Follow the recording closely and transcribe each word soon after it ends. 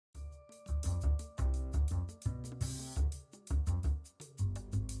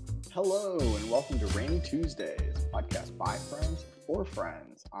Hello, and welcome to Rainy Tuesdays, a podcast by friends for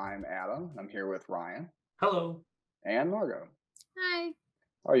friends. I'm Adam. I'm here with Ryan. Hello. And Margot. Hi.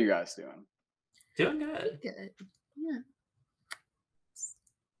 How are you guys doing? Doing good. Good. Yeah.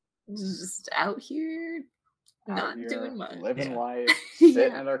 Just out here, not doing much. Living life,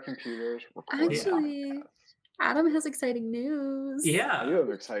 sitting at our computers, recording Actually, podcasts. Adam has exciting news. Yeah. I do have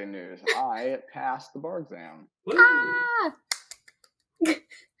exciting news. I passed the bar exam. Woo. Ah!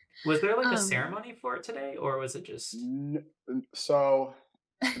 Was there like a ceremony for it today, or was it just... So,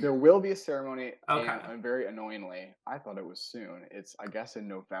 there will be a ceremony, Okay. and very annoyingly, I thought it was soon. It's, I guess, in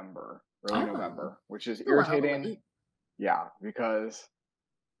November, early November, which is irritating. Yeah, because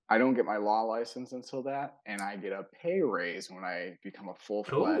I don't get my law license until that, and I get a pay raise when I become a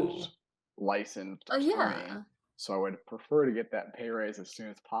full-fledged licensed attorney. Yeah. So I would prefer to get that pay raise as soon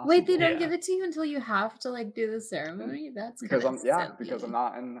as possible. Wait, they don't give it to you until you have to like do the ceremony? That's because I'm silly. because I'm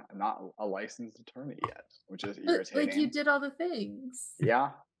not a licensed attorney yet, which is irritating. Like you did all the things. Yeah.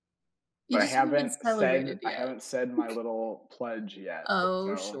 You But I haven't said my little pledge yet.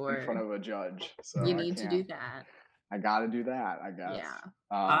 Oh, sure. In front of a judge. So you need to do that. I gotta do that, I guess. Yeah.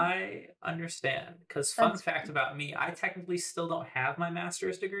 I understand. Because fun fact about me, I technically still don't have my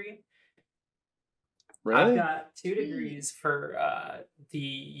master's degree. Really? I've got 2 degrees for the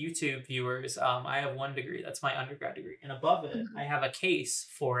YouTube viewers. I have 1 degree. That's my undergrad degree. And above it, I have a case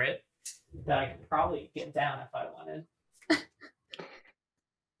for it that I could probably get down if I wanted.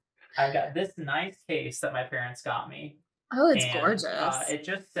 I've got this nice case that my parents got me. Oh, it's gorgeous. It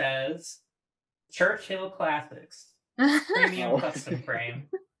just says Churchill Classics. Premium custom frame.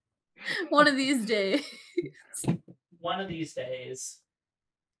 One of these days. One of these days.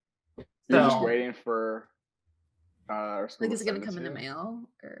 You're just waiting for like, is it gonna come in the mail?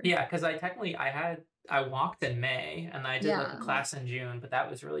 Or... Yeah, because I walked in May and I did like a class in June, but that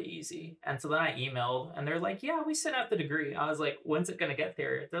was really easy. And so then I emailed and they're like, yeah, we sent out the degree. I was like, when's it gonna get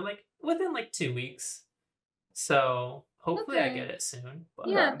there? They're like, within like 2 weeks. So hopefully I get it soon. But,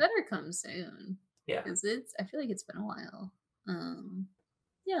 yeah, it better come soon. Yeah. Because I feel like it's been a while.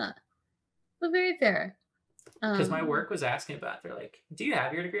 Yeah. But very fair. Because my work was asking about it. They're like, do you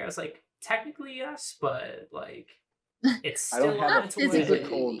have your degree? I was like, technically yes, but like it's still I don't have a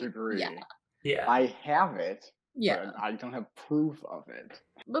physical degree. Yeah. I have it. Yeah. But I don't have proof of it.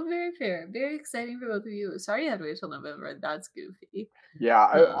 But very fair. Very exciting for both of you. Sorry you had to wait till November. That's goofy. Yeah,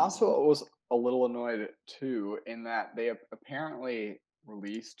 I also was a little annoyed too in that they apparently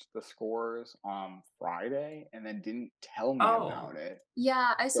released the scores on Friday and then didn't tell me about it.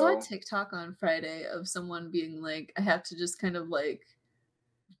 Yeah, I saw a TikTok on Friday of someone being like, I have to just kind of like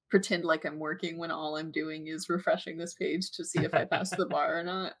pretend like I'm working when all I'm doing is refreshing this page to see if I passed the bar or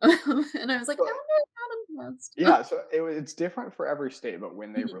not. And I was like, I wonder if Adam passed. Yeah, so it's different for every state, but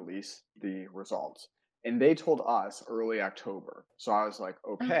when they release the results. And they told us early October. So I was like,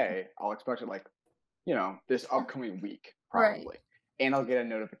 okay, I'll expect it like, this upcoming week, probably. Right. And I'll get a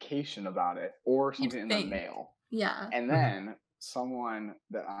notification about it or something in the mail. Yeah. And then someone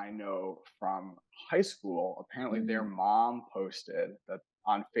that I know from high school, apparently their mom posted that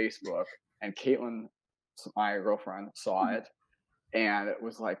on Facebook, and Caitlin, my girlfriend, saw it, and it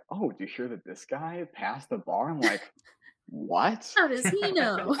was like, oh, do you hear that this guy passed the bar? I'm like, what? How does he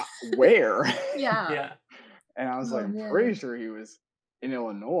know? Where? Yeah. And I was like, I'm pretty sure he was in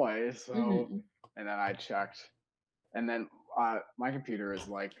Illinois. So, and then I checked, and then my computer is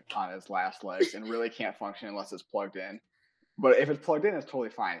like on its last legs and really can't function unless it's plugged in. But if it's plugged in, it's totally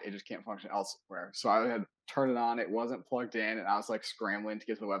fine. It just can't function elsewhere. So I had turned it on. It wasn't plugged in. And I was like scrambling to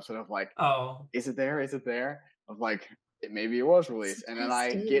get to the website of like, is it there? Is it there? Of like, maybe it was released. And then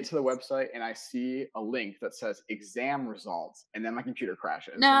I get to the website and I see a link that says exam results. And then my computer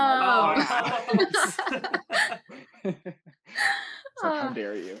crashes. No. So how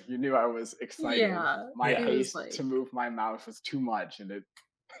dare you? You knew I was excited. Yeah, my haste to move my mouse was too much. And it...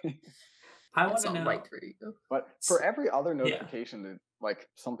 I want to know. Right for you. But for every other notification, like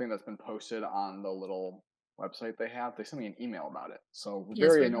something that's been posted on the little website they have, they send me an email about it. So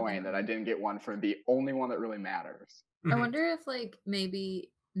very annoying that I didn't get one for the only one that really matters. I wonder if like maybe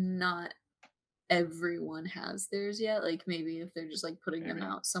not everyone has theirs yet. Like maybe if they're just like putting them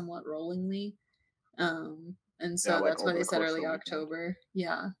out somewhat rollingly. And so that's why they said early October.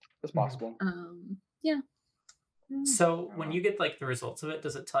 Yeah. It's possible. Yeah. So when you get like the results of it,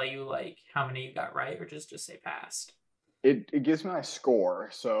 does it tell you like how many you got right or just say passed? It gives me my score.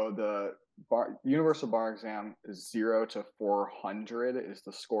 So the universal bar exam is 0 to 400 is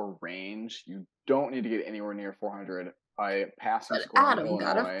the score range. You don't need to get anywhere near 400. I passing score Adam in Illinois.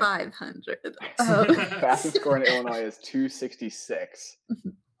 got a 500. Passing score in Illinois is 266.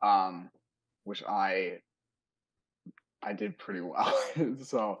 which I did pretty well.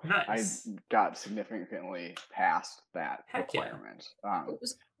 So Nice. I got significantly past that Heck yeah. requirement.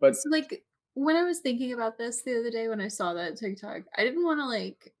 But So like when I was thinking about this the other day when I saw that TikTok, I didn't want to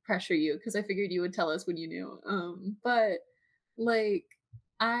like pressure you because I figured you would tell us when you knew. But like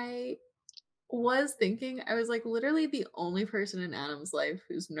I was thinking, I was like literally the only person in Adam's life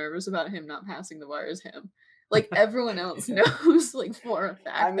who's nervous about him not passing the bar is him. Like everyone else knows like for a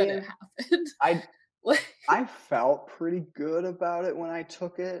fact that it happened. I felt pretty good about it when I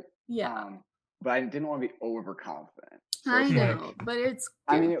took it. Yeah. But I didn't want to be overconfident. So I know, but it's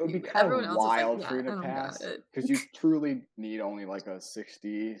I mean, it would be kind everyone of else is like, wild yeah, for you I to don't pass got it. because you truly need only like a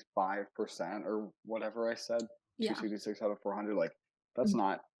 65% or whatever I said. Yeah. 266 out of 400. Like, that's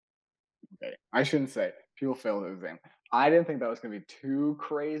not okay. I shouldn't say people fail the exam. I didn't think that was going to be too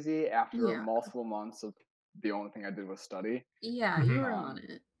crazy after multiple months of the only thing I did was study. Yeah, you were on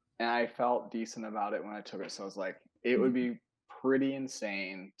it. And I felt decent about it when I took it. So I was like, it would be pretty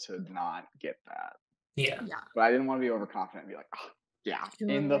insane to not get that. Yeah. But I didn't want to be overconfident and be like, oh, yeah,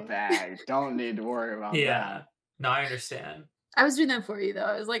 in the bag. Don't need to worry about that. Yeah. No, I understand. I was doing that for you though.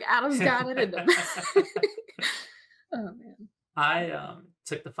 I was like, Adam's got it in the bag. Oh man. I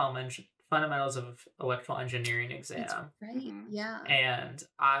took the fundamentals of electrical engineering exam. That's right. Yeah. And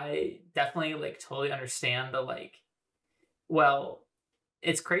I definitely like totally understand the like, well,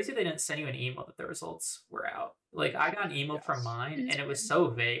 it's crazy they didn't send you an email that the results were out. Like I got an email from mine and it was so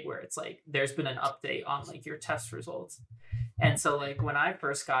vague where it's like there's been an update on like your test results. And so like when I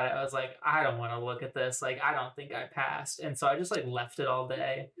first got it, I was like, I don't want to look at this. Like I don't think I passed. And so I just like left it all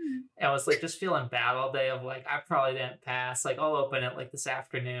day. And I was like just feeling bad all day of like I probably didn't pass. Like I'll open it like this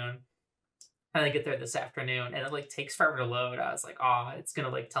afternoon. And I get there this afternoon and it like takes forever to load. I was like, oh, it's gonna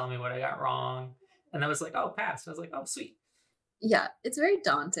like tell me what I got wrong. And I was like, oh, passed. I was like, oh, sweet. Yeah, it's very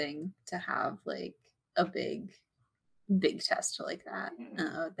daunting to have like a big test like that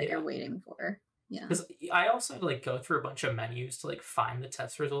that you're waiting for. Yeah, because I also had to like go through a bunch of menus to like find the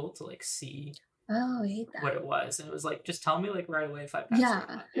test result to like see I hate that. What it was, and it was like just tell me like right away if I passed. Yeah,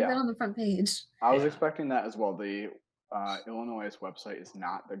 put that on the front page. I was expecting that as well. The Illinois' website is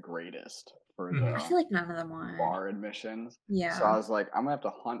not the greatest for the I feel like none of them are bar admissions. Yeah, so I was like, I'm gonna have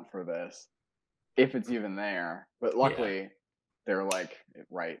to hunt for this if it's even there. But luckily, they're like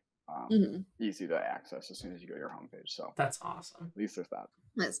right. Easy to access as soon as you go to your homepage. So that's awesome. At least there's that.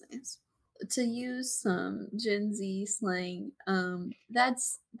 That's nice. To use some Gen Z slang,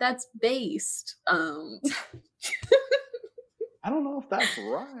 that's based. I don't know if that's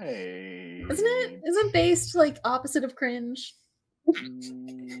right. Isn't it? Isn't based like opposite of cringe?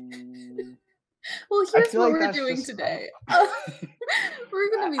 Well, here's what we're doing today.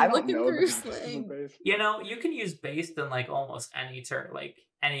 We're gonna be looking through slang. You know, you can use based in like almost any term, like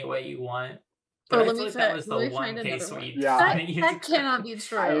any way you want. But I feel like that was the one case where you that cannot be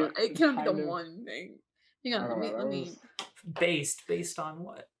true. It cannot be the one thing. Hang on, let me. Based on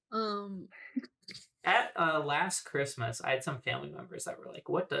what? At last Christmas, I had some family members that were like,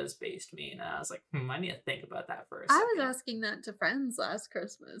 "What does based mean?" And I was like, I need to think about that for a second. I was asking that to friends last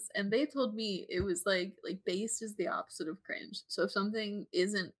Christmas, and they told me it was like based is the opposite of cringe. So if something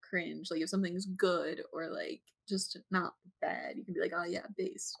isn't cringe, like if something's good or like just not bad, you can be like, "Oh yeah,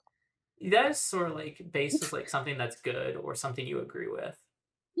 based." That is sort of like based is like something that's good or something you agree with.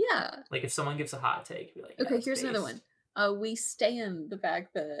 Yeah. Like if someone gives a hot take, be like, okay, here's another one. We stand the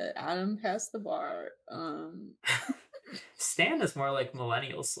fact that Adam passed the bar. Stand is more like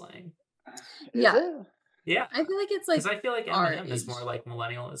millennial slang. Yeah. Yeah. I feel like it's like because I feel like Eminem is more like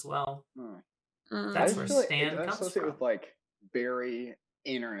millennial as well. That's where stand comes from. With like very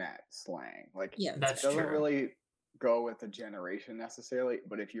internet slang. Like that's doesn't true. really go with the generation necessarily,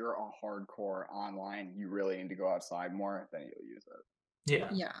 but if you're a hardcore online, you really need to go outside more, then you'll use it.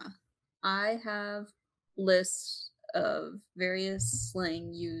 Yeah. I have lists of various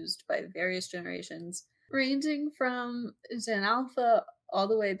slang used by various generations, ranging from Gen Alpha all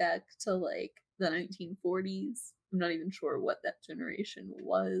the way back to like the 1940s. I'm not even sure what that generation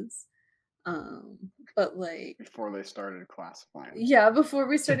was. But like before they started classifying. Yeah, before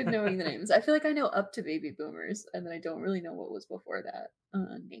we started knowing the names. I feel like I know up to baby boomers, and then I don't really know what was before that,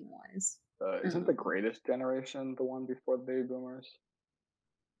 name wise. Isn't the greatest generation the one before the baby boomers?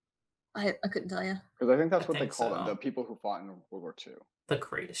 I couldn't tell you. Because I think that's what they call them, the people who fought in World War II. The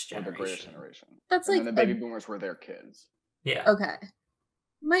greatest generation. Or the greatest generation. That's and like then the baby boomers were their kids. Yeah. Okay.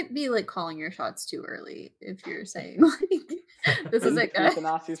 Might be like calling your shots too early if you're saying like this is it, guys. The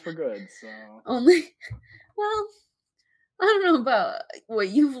Nazis for good, so only. Well, I don't know about what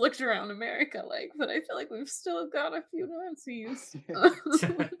you've looked around America like, but I feel like we've still got a few Nazis.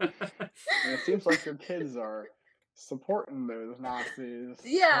 And it seems like your kids are supporting those Nazis.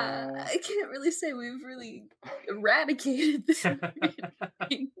 Yeah, So I can't really say we've really eradicated this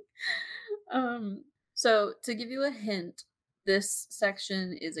thing. So to give you a hint, this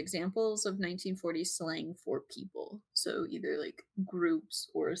section is examples of 1940s slang for people. So either like groups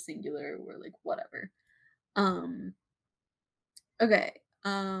or singular or like whatever. Um okay.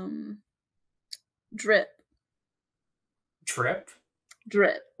 Drip. Trip?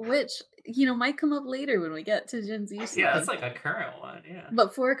 Drip, which might come up later when we get to Gen Z Yeah, slang. that's like a current one. Yeah.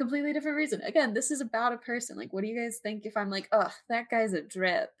 But for a completely different reason. Again, this is about a person. Like, what do you guys think if I'm like, oh, that guy's a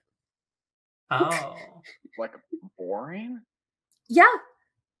drip? Oh. like boring? Yeah,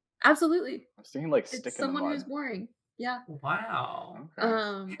 absolutely. I was thinking like It's stick in the someone mud. who's boring. Yeah. Wow.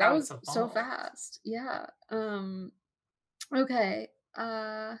 Okay. That How was it's so evolved. fast. Yeah. Okay.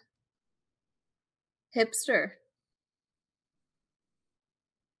 Hipster.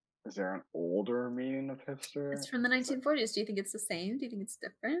 Is there an older meaning of hipster? It's from the 1940s. Do you think it's the same? Do you think it's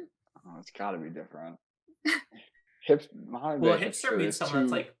different? Oh, it's got to be different. Modern Well, day hipster hipster means is someone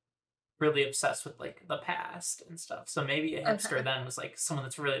that's too. like really obsessed with like the past and stuff. So maybe a hipster Okay. then was like someone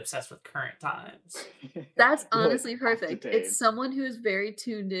that's really obsessed with current times. That's Really honestly perfect. up-to-date. It's someone who's very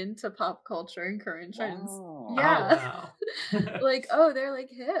tuned into pop culture and current trends. Wow. Yeah. Oh wow. Like, oh, they're like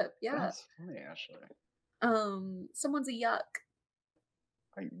hip. Yeah. That's funny, actually. Someone's a yuck.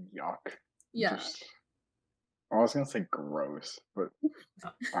 Like yuck. Yeah. I was gonna say gross, but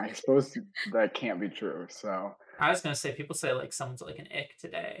I suppose that can't be true. So I was gonna say people say like someone's like an ick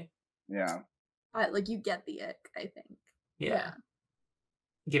today. yeah, Like you get the ick, I think. Yeah.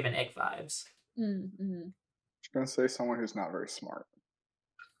 Giving ick vibes. Mm-hmm. I'm gonna say someone who's not very smart.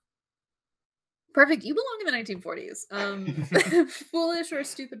 Perfect. You belong in the 1940s. Foolish or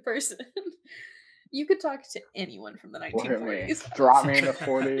stupid person. You could talk to anyone from the Look at me. 1940s. Drop me in the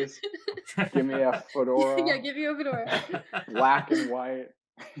 40s. Give me a fedora. Yeah, give you a fedora. Black and white.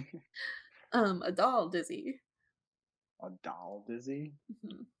 A doll, Dizzy. A doll, Dizzy?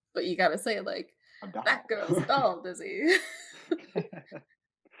 Mm-hmm. But you gotta say it like, a doll. That girl's a doll, Dizzy.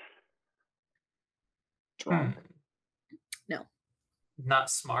 Drunk? No. Not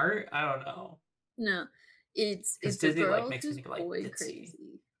smart? I don't know. No. It's a Dizzy girl like makes who's me think like boy ditzy.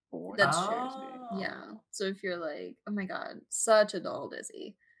 crazy. Boy That's true. Yeah. So if you're like, oh my god, such a doll,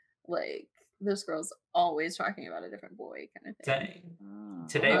 Dizzy. Like, this girl's always talking about a different boy kind of thing. Dang.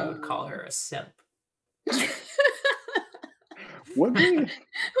 Today we would call her a simp. Would we? I don't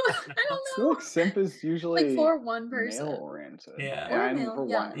I feel know. like simp is usually Like for one person. male oriented. Yeah. Or and male, for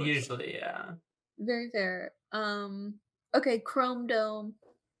yeah. one person. Usually, yeah. Very fair. Okay, Chrome Dome.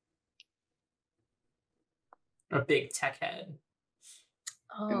 A big tech head.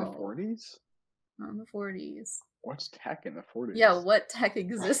 In the 40s? On the 40s. What's tech in the 40s? Yeah, what tech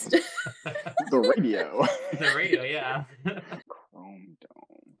existed? The radio. The radio, yeah. Chrome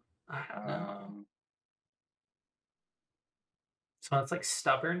Dome. I don't know. So it's like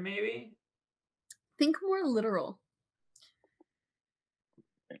stubborn, maybe? Think more literal.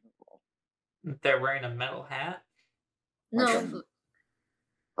 They're wearing a metal hat? No.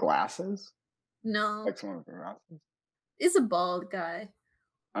 Glasses? No. Like someone with glasses? It's a bald guy.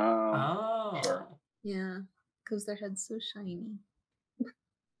 Oh. Sure. Yeah, because their head's so shiny.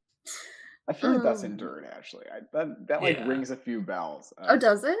 I feel like that's endured, actually. That like rings a few bells. Oh,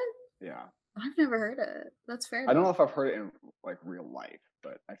 does it? Yeah. I've never heard it. That's fair. I don't know if I've heard it in like real life,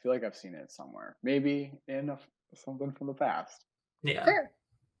 but I feel like I've seen it somewhere. Maybe in something from the past. Yeah. Fair.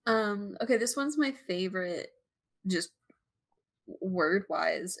 Okay, this one's my favorite, just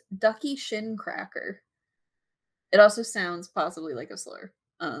word-wise. Ducky shin cracker. It also sounds possibly like a slur.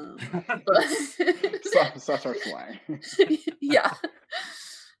 But such our slang. Yeah.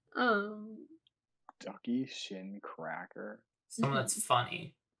 Ducky shin cracker. Someone that's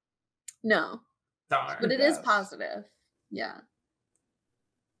funny. No. Darn. But it is positive. Yeah.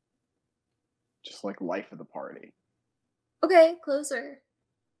 Just like life of the party. Okay, closer.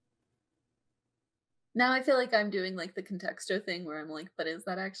 Now I feel like I'm doing like the contexto thing where I'm like, but is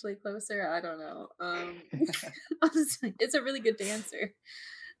that actually closer? I don't know. Honestly, it's a really good dancer.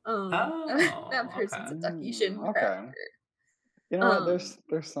 That person's a ducky shin cracker. You know what?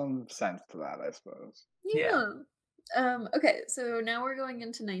 There's some sense to that, I suppose. Yeah. Okay, so now we're going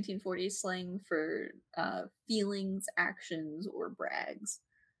into 1940s slang for feelings, actions, or brags.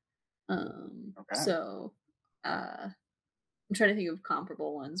 So I'm trying to think of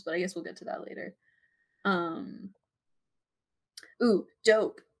comparable ones, but I guess we'll get to that later. Ooh,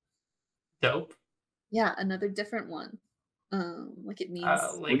 dope. Dope? Yeah, another different one. Like it means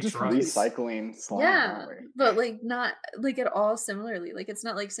We're like just drugs. recycling slang, yeah, aren't we? but like not like at all similarly. Like it's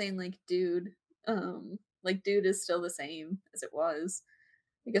not like saying like dude. Like dude is still the same as it was.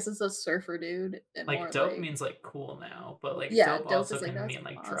 I guess it's a surfer dude and Like more dope like means like cool now, but like yeah, dope dope also is like can that's mean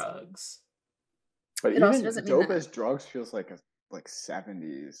like awesome. drugs. But It also even doesn't mean dope that. as drugs feels like a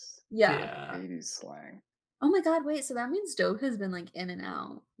 70s, Yeah. Yeah. 80s slang. Oh my god, wait, so that means dope has been like in and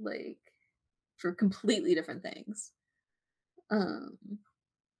out, like for completely different things. Um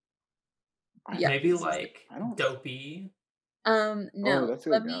I, yeah, Maybe this is like I don't. dopey. Oh, no, that's a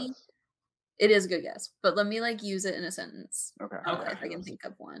let good me guess. it is a good guess, but let me like use it in a sentence. Okay, Okay. If I can yes. think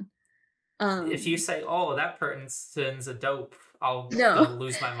of one. If you say, "Oh, that person's a dope," I'll No.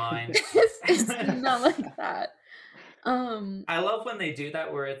 lose my mind. It's not like that. Um I love when they do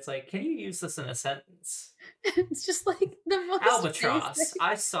that where it's like, "Can you use this in a sentence?" it's just like the most Albatross. basic.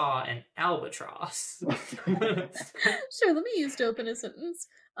 I saw an albatross. Sure, let me use dope in a sentence.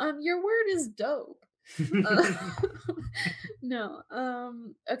 Your word is dope. Uh, no.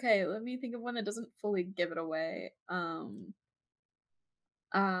 Okay, let me think of one that doesn't fully give it away. Um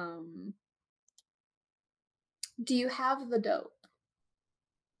do you have the dope?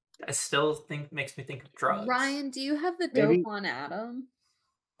 I still think makes me think of drugs. Ryan, do you have the dope Maybe on Adam?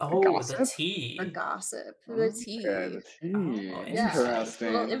 the Oh, the gossip? The tea. gossip, the Okay, tea. the tea. Oh, Yeah, interesting.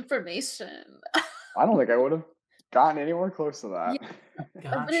 little Interesting. information. I don't think I would have gotten anywhere close to Yeah,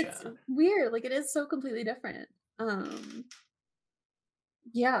 that. but it's Gotcha. weird. Like it is so completely different.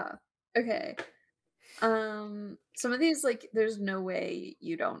 Yeah. Okay. Some of these like there's no way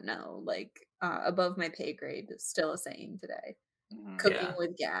you don't know. Like above my pay grade is still a saying today. Mhm, Cooking Yeah.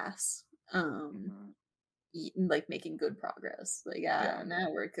 with gas. mhm. Like making good progress. Like Yeah, now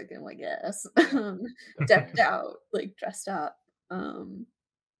we're cooking with gas. yeah, Decked definitely. out, like dressed up.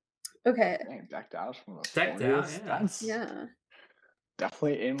 Okay. Dang, decked out from the Decked out, 40s. yeah. That's Yeah.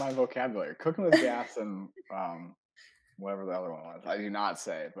 definitely in my vocabulary. Cooking with gas and whatever the other one was. I do not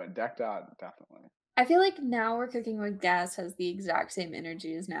say, but decked out definitely. I feel like now we're cooking with gas has the exact same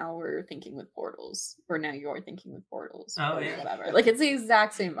energy as now we're thinking with portals, or now you're thinking with portals, Oh or yeah. whatever. Like it's the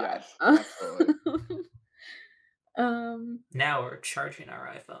exact same vibe. Yes, absolutely. um, Now we're charging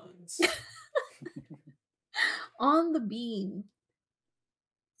our iPhones. on the beam,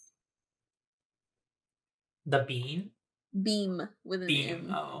 The bean? beam with an Beam.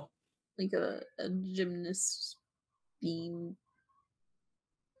 M, Oh. like a gymnast beam.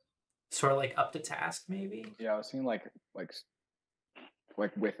 Sort of like up to task, maybe? Yeah, I was seeing like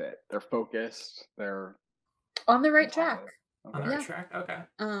with it. They're focused. They're On the on right top track. of it. On the Okay. right Yeah. track?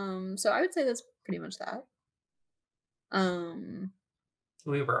 Okay. So I would say that's pretty much that. Um,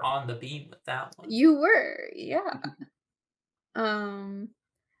 We were on the beam with that one. you were, yeah.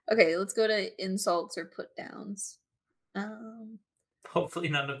 Okay, let's go to insults or put downs. Hopefully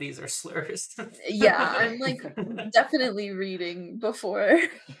none of these are slurs. Yeah, I'm like definitely reading before.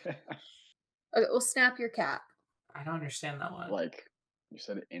 Okay, well, snap your cap. I don't understand that one. Like you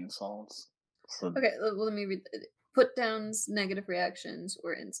said, insults. So Okay, let me read. Put downs, negative reactions,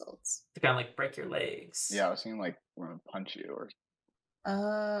 or insults. To kind of like break your legs. yeah, I was seeing like we're gonna punch you or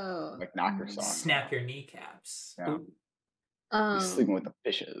Oh. like knock your socks Snap off. your kneecaps. Yeah. Ooh. He's sleeping with Um. the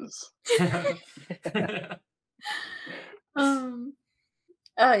fishes. Um.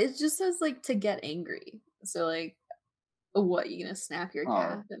 It just says like to get angry. So like, what you gonna snap your Oh,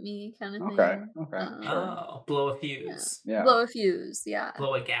 cap at me, kind of okay, thing. okay, sure. Oh, blow a Yeah. fuse. Yeah. Blow a fuse. Yeah.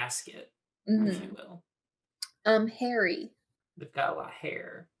 Blow a gasket, if you Mhm. will. Hairy. They've got a lot of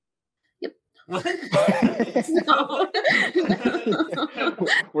hair. Yep. What? No.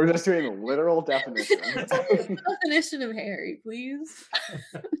 We're just doing literal definitions. Definition of hairy, please.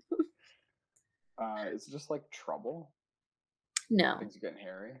 It's just like trouble. No. Things are getting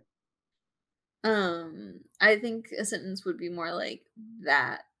hairy. I think a sentence would be more like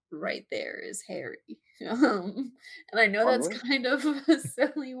that right there is hairy. And I know that's Ugly? kind of a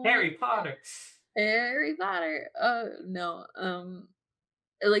silly one. Harry Potter. Harry Potter. No.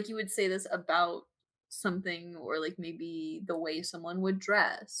 Like you would say this about something, or like maybe the way someone would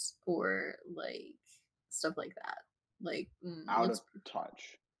dress, or like stuff like that. Like Out looks, of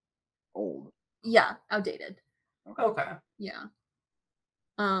touch. Old. yeah, outdated. Okay. Okay. Yeah.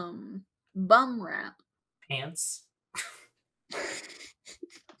 Bum rap. Pants.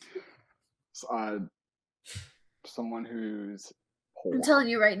 Someone who's poor. I'm telling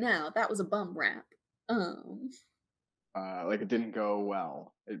you right now, that was a bum rap. Like it didn't go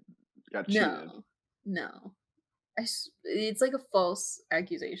well. It got cheated. No. It's like a false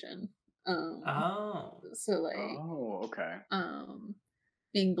accusation. Oh. So like, Oh, okay.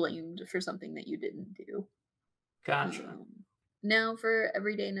 being blamed for something that you didn't do. Gotcha. Now for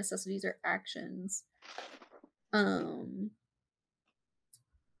everyday necessities or actions.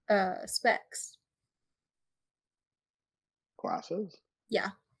 Specs. Glasses. Yeah.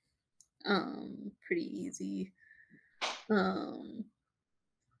 Pretty easy.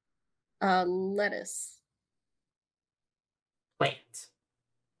 Lettuce. Plant.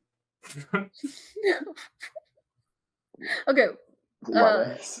 Okay.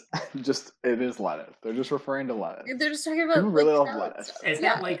 Lettuce. It is lettuce. They're just referring to lettuce. They're just talking about People really love salad lettuce. stuff. Is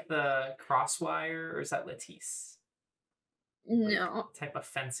that like the crosswire, or is that Latisse? Like, No. type of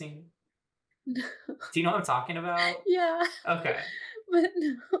fencing? No. Do you know what I'm talking about? Yeah. Okay. But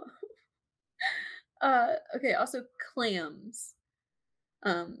no. Okay, also clams.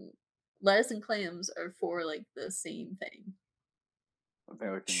 Lettuce and clams are for like the same thing. They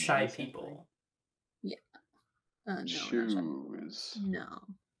like the Shy same people. thing. Yeah. No, not shy people. Shoes. No.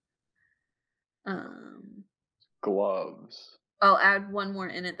 Gloves. I'll add one more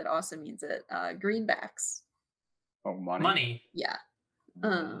in it that also means it. Greenbacks. Oh, money. Money. Yeah.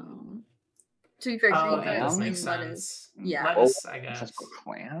 To be fair, Oh, that does greenbacks make and sense. lettuce. Yeah. Lettuce, I guess.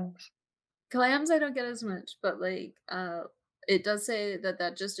 Clams. Clams I don't get as much, but like it does say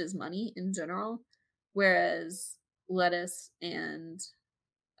that just is money in general, whereas lettuce and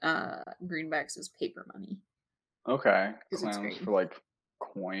greenbacks is paper money. Okay. 'Cause it's Clams green. for like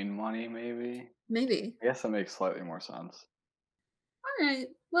coin money, maybe. Maybe. I guess that makes slightly more sense. All right.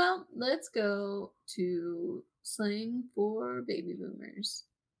 Well, let's go to slang for baby boomers.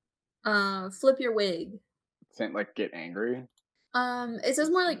 Flip your wig. Same, like get angry. It says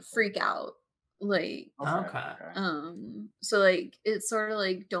more like freak out. Like Okay. so like it's sort of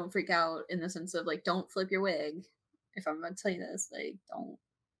like don't freak out in the sense of like don't flip your wig. If I'm gonna tell you this, like don't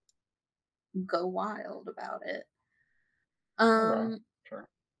go wild about it. Okay, sure.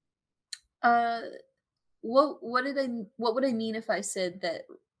 What would I mean if I said that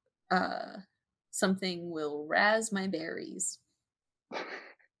something will razz my berries? I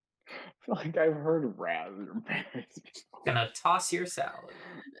feel like I've heard raspberries before. Gonna toss your salad.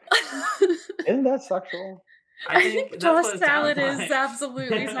 Isn't that sexual? I think that's tossed what it salad sounds is like.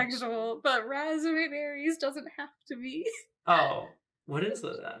 absolutely sexual, but raspberry berries doesn't have to be. Oh, what is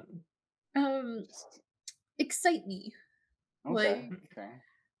it then? Excite me. Okay. Like,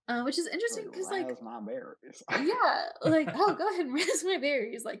 okay. which is interesting because like Razz my berries. yeah, like oh go ahead and razz my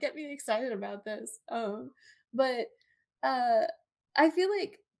berries, like get me excited about this. But I feel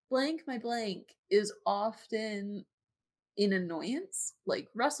like blank my blank is often in annoyance, like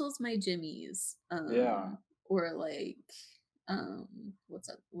rustles my jimmies, Yeah. or like what's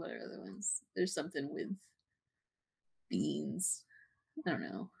up? What are other ones? There's something with beans. I don't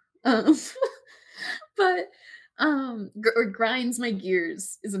know. But or grinds my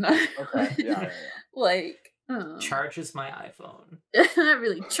gears is another Okay. one. Yeah. Like Charges my iPhone. that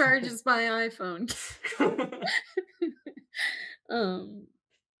really charges my iPhone. um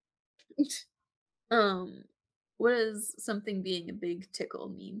what does something being a big tickle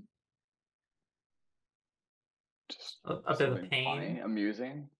mean? Just a bit of a pain. Funny,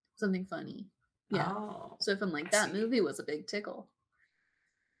 amusing. Something funny. Yeah. Oh, so if I'm like that movie was a big tickle.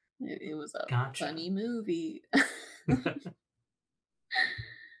 It was a funny movie.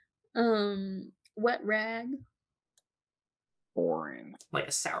 Wet rag. Boring. Like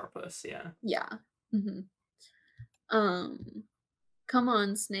a sourpuss, yeah. Yeah. Mm-hmm. Come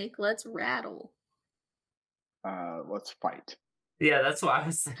on, Snake, let's rattle. Let's fight. Yeah, that's what I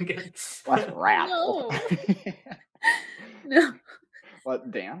was thinking. Let's rattle. No.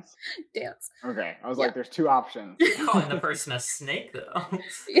 What, dance? Dance. Okay. I was like, there's two options. You're calling the person a snake though.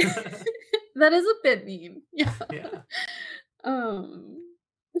 That is a bit mean. Yeah. Yeah.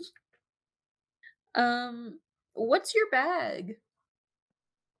 What's your bag?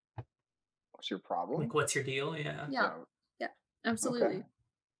 What's your problem? Like, what's your deal? Yeah. Yeah. Absolutely.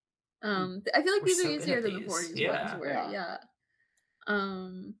 Okay. I feel like these are easier than the 40s ones were. Yeah.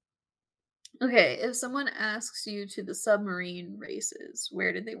 Okay, if someone asks you to the submarine races,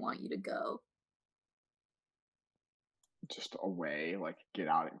 where did they want you to go? Just away, like get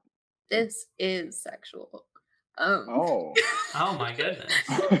out. This is sexual. Oh. Oh my goodness.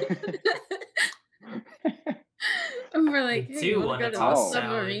 We're like, hey, you want to go to the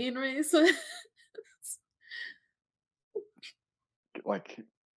submarine races? Like,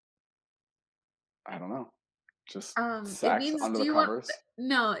 I don't know. Just sex it means under do the you covers.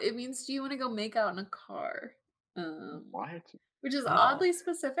 No, it means do you want to go make out in a car? What? Which is oddly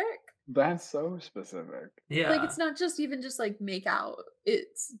specific. That's so specific. Yeah. Like it's not just even just like make out.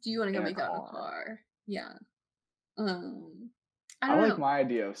 It's do you want to go make out in a car? Yeah. I like know. my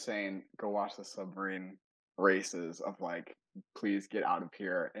idea of saying go watch the submarine races of like, please get out of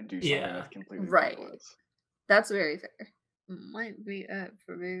here and do something Yeah. that's completely Right. pointless. That's very fair. Might be up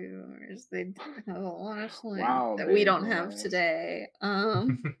for baby boomers. They do have a lot of slang Wow, that we baby don't have boomers. today. Oh,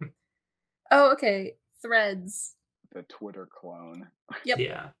 okay. Threads. The Twitter clone. Yep.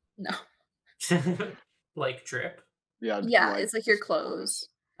 Yeah. No. Like drip. Yeah, Yeah, it's like your just clothes.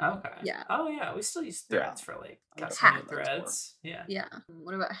 Okay. Yeah. Oh yeah, we still use Yeah. threads for like I got guess some I new know what that's for. threads. Yeah. Yeah.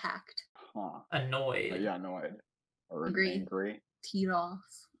 What about hacked? Huh. Annoyed. Yeah, annoyed. Or Agree. angry. Teed off.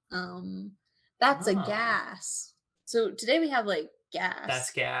 That's a Oh. gas. So today we have like gas.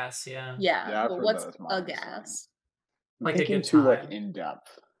 That's gas, yeah. Yeah, Yeah, I've but heard what's that as a modern gas? slang. I'm Like a thinking good too like time. in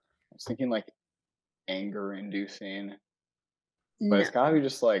depth. I was thinking like anger inducing. But No. it's gotta be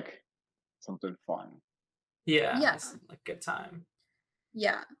just like something fun. Yeah. Yeah. It's like good time.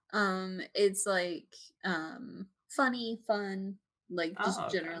 Yeah. It's like funny, fun, like just Oh,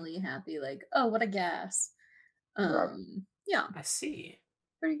 okay. generally happy, like, oh, what a gas. Yeah, I see.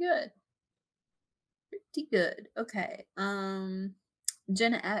 pretty good. Pretty good. Okay.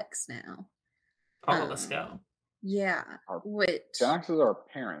 Gen X now. Oh, let's go. Yeah. Which Gen X is our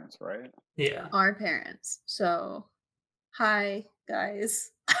parents, right? Yeah. our parents. So hi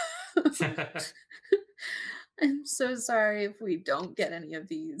guys. I'm so sorry if we don't get any of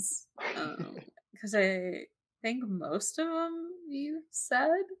these. Because I think most of them you said.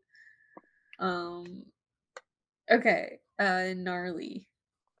 Okay. Gnarly.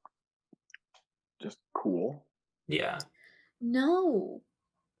 Just cool. Yeah. No.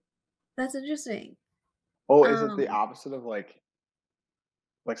 That's interesting. Oh, is it the opposite of like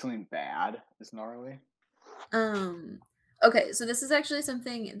something bad is gnarly? Okay, so this is actually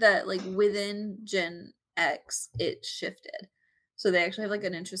something that like within Gen X it shifted. So they actually have like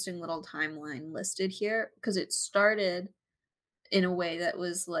an interesting little timeline listed here because it started in a way that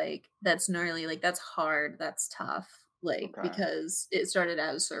was like that's gnarly, like that's hard, that's tough, like Okay. because it started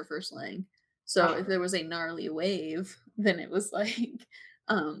as surfer slang. So if there was a gnarly wave, then it was like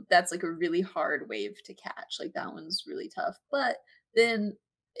that's like a really hard wave to catch. Like that one's really tough. But then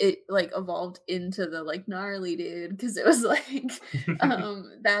it like evolved into the like gnarly dude because it was like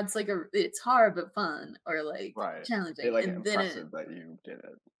that's like it's hard but fun or like Right. challenging. It like And then impressive that you did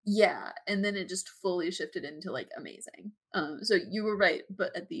it. yeah, and then it just fully shifted into like amazing. So you were right,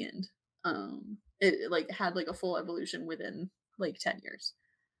 but at the end, it like had like a full evolution within like 10 years.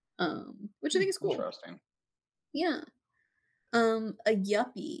 Which I think is cool. Interesting. Yeah. A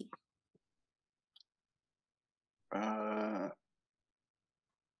yuppie. I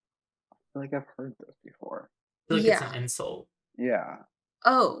feel like I've heard this before. I feel like it's Yeah. an insult. Yeah.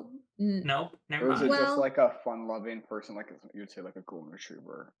 Oh. Nope. Never Or is it mind. just Well- like a fun-loving person, like you'd say, like a golden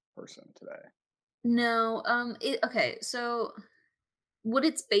retriever person today? No, okay, so what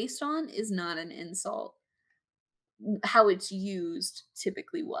it's based on is not an insult. How it's used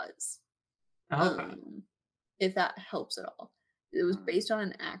typically was. Okay. If that helps at all. It was based on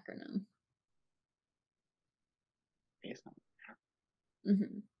an acronym. Based on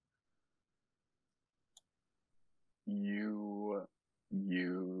Mm-hmm. you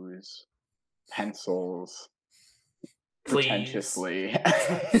use pencils Please. pretentiously.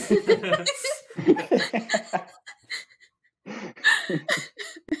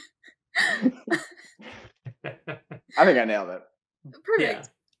 I think I nailed it. Perfect.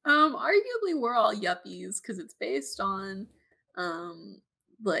 Arguably we're all yuppies because it's based on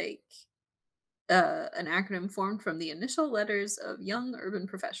like an acronym formed from the initial letters of young urban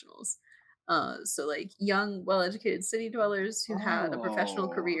professionals. So like young, well-educated city dwellers who had a professional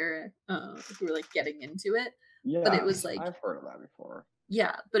Oh. career, who were like getting into it. Yeah, But it was like I've heard of that before.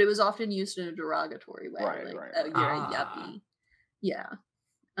 yeah, but it was often used in a derogatory way, Right, like right, oh, right. you're a Ah. yuppie. Yeah.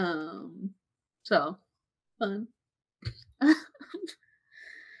 So fun.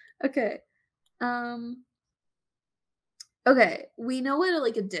 Okay. Okay, we know what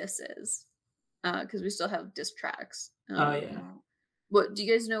like a diss is, because we still have diss tracks. Oh yeah. What do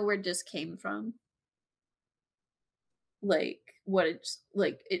you guys know where diss came from? Like what it's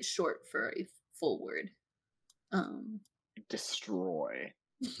like? It's short for a full word. Destroy.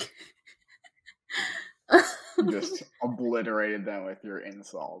 Just obliterated them with your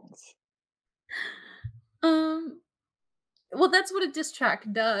insults. Well, that's what a diss track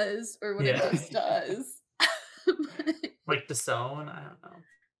does, or what Yeah. a diss does. Like disown? I don't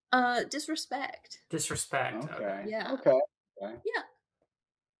know. Disrespect. Disrespect. Okay. Yeah. Okay. Yeah.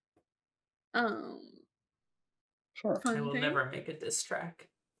 Sure. Fun I will thing. never make a diss track.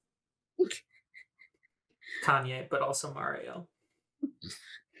 Kanye, but also Mario.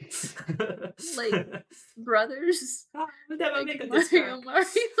 Like brothers. Never Like make a Mario, Mario.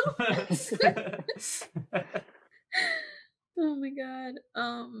 Oh my god.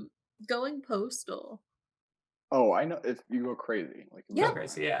 Going postal. Oh, I know. If you go crazy, like you Yeah. lose Go your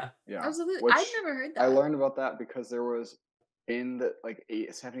crazy, mind. yeah. Yeah, Absolutely. I'd which never heard I that. learned about that because there was in the like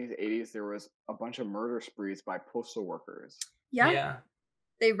 70s, 80s, there was a bunch of murder sprees by postal workers, Yeah. Yeah.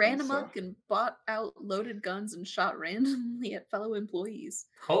 They ran and so amok and bought out loaded guns and shot randomly at fellow employees.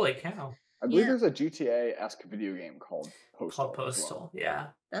 Holy cow. I believe Yeah. there's a GTA-esque video game called Called Postal as well. Postal,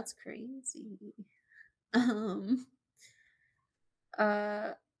 yeah. That's crazy. Um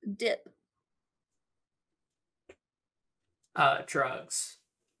uh dip. Drugs.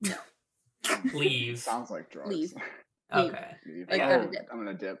 No. Leave. Sounds like drugs. Leave. Leave. Okay. Leave. Like Yeah. gotta Oh, dip. I'm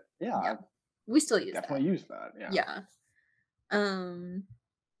gonna dip. Yeah, Yeah. I We still use definitely use that. that. Yeah.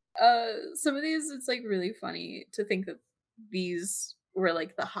 Some of these it's like really funny to think that these were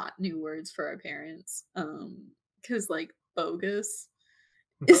like the hot new words for our parents. Because like bogus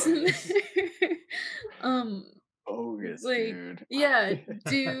isn't there? Bogus, Like dude. yeah,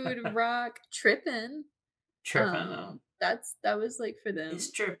 dude, rock, trippin'. Tripping though. That was like for them.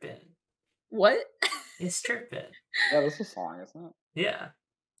 It's tripping. What? It's tripping. Yeah, this is a song, isn't it? Yeah.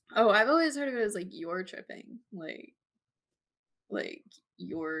 Oh, I've always heard of it as like you're tripping, like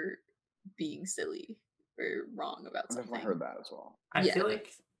you're being silly or wrong about I've definitely something. heard that as well. I Yeah. feel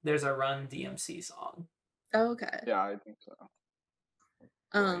like there's a Run DMC song. Oh, okay. Yeah, I think so.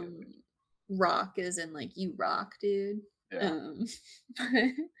 Rock is in like you rock, dude. Yeah.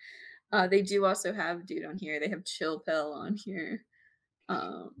 They do also have dude on here. They have chill pill on here.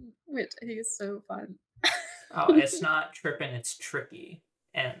 Which I think is so fun. Oh, it's not tripping, it's tricky.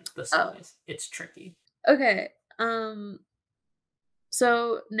 And the song is It's Tricky. Okay.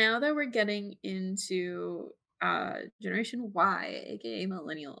 So now that we're getting into Generation Y, aka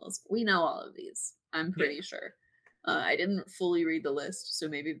millennials, we know all of these. I'm pretty sure. I didn't fully read the list, so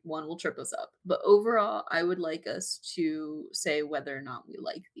maybe one will trip us up. But overall, I would like us to say whether or not we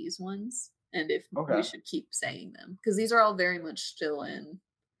like these ones and if we should keep saying them, because these are all very much still in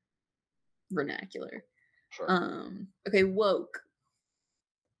vernacular. Sure. Okay, woke.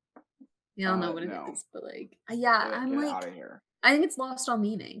 I don't know what it is, but like, yeah, I'm like, out of here. I think it's lost all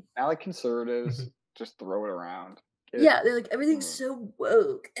meaning. Now, like conservatives, just throw it around. Yeah, they're like everything's so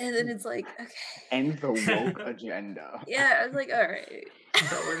woke, and then it's like, okay, end the woke agenda. Yeah, I was like, all right,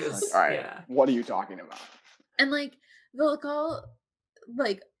 but we're just, all right. Yeah. What are you talking about? And like they'll call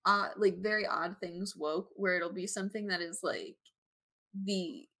like very odd things woke, where it'll be something that is like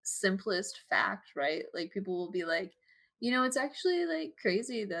the simplest fact, right? Like people will be like, it's actually like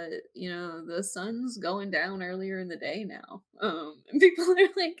crazy that the sun's going down earlier in the day now. And people are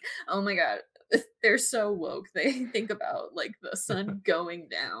like, oh my god, they're so woke. They think about like the sun going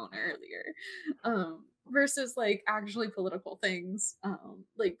down earlier, versus like actually political things.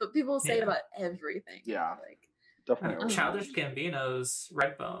 But people say it about everything. Yeah, like definitely. Childish Gambino's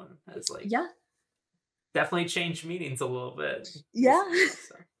Redbone has like definitely changed meanings a little bit. Yeah.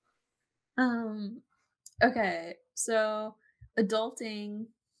 Okay, so adulting.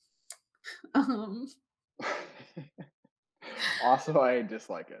 Also, I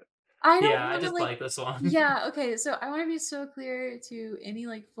dislike it. I just like this one. Yeah, okay, so I want to be so clear to any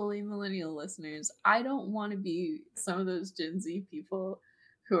like fully millennial listeners. I don't want to be some of those Gen Z people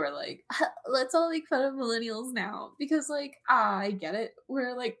who are like, let's all make fun of millennials now, because like I get it.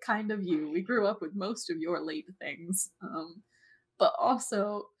 We're like kind of you. We grew up with most of your late things. But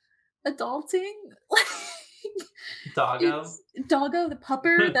also adulting, Doggo. Doggo the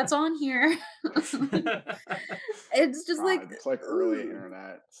pupper that's on here. It's just like it's like early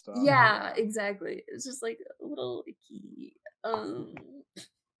internet stuff. Yeah, exactly. It's just like a little icky.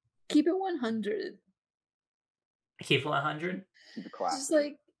 Keep it 100. Keep it 100. Keep it classy. Just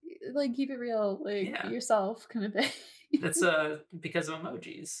like keep it real, like yourself, kind of thing. That's because of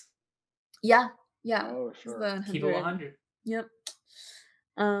emojis. Yeah. Oh, sure. Keep it 100. Yep.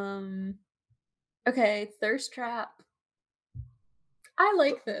 Okay, thirst trap. I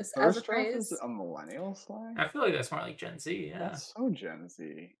like this as a phrase. Is a millennial slang? I feel like that's more like Gen Z. Yeah, that's so Gen Z.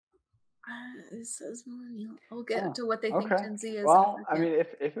 It says millennial. I'll get to what they think Gen Z is. Well, I mean,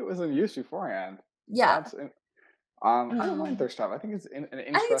 if it was in use beforehand, I don't mind thirst trap. I think it's an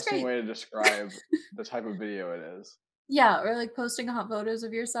interesting way to describe the type of video it is. Yeah, or like posting hot photos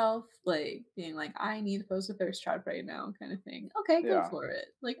of yourself, like being like, I need to post a thirst trap right now, kind of thing. Okay, go for it.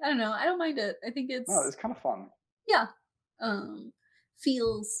 Like, I don't know. I don't mind it. I think it's kind of fun. Yeah.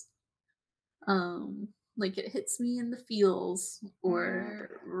 Feels Like it hits me in the feels or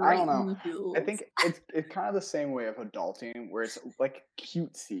I right don't in know. the I feels. think it's kind of the same way of adulting, where it's like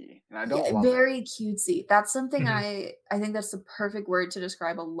cutesy, and I Yeah, don't love it. very cutesy. That's something Mhm. I think that's the perfect word to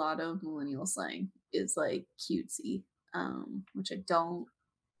describe a lot of millennial slang is like cutesy, which I don't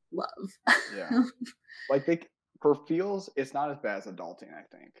love. Yeah, like for feels, it's not as bad as adulting. I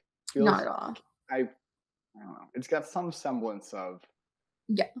think Not feels at all. I don't know. It's got some semblance of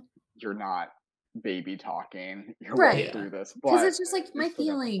Yeah, you're not baby talking. You're working right. Yeah. through this, Because but it's just like it's my still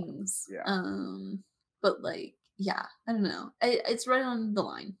got the fun. feelings. Yeah, But like, yeah, I don't know. It's right on the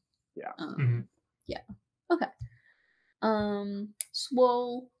line. yeah. Mhm. Yeah. Okay.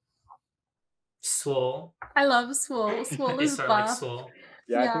 Swole. Swole. I love swole. Swole You is sort of like buff. swole.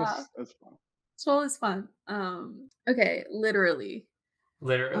 Yeah, I think Yeah. it's fun. Swole is fun. Okay, literally.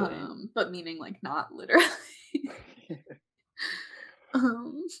 Literally. But meaning like not literally.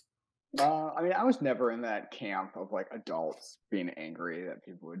 um, I mean, I was never in that camp of like adults being angry that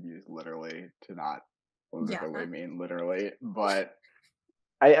people would use literally to not yeah, literally mean literally, but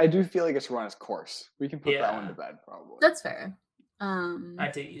I do feel like it's run its course. We can put that one to Yeah. bed, probably. that's fair. I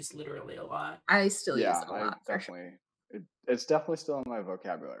do use literally a lot. I still use Yeah, it a I lot for sure. definitely. It's definitely still in my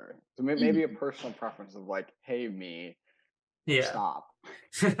vocabulary. So maybe a Mhm. personal preference of like, "Hey, me, Yeah. stop."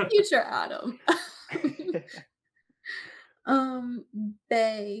 Future Adam. um,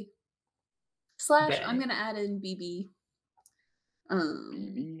 Bay / I'm Bay. gonna add in BB.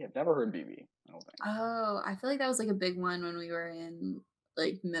 Um, BB? I've never heard BB. I don't think. oh, I feel like that was like a big one when we were in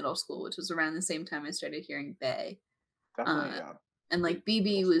like middle school, which was around the same time I started hearing Bay. Definitely, Uh, and big like middle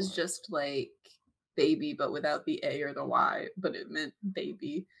BB was schooler. just like baby, but without the A or the Y, but it meant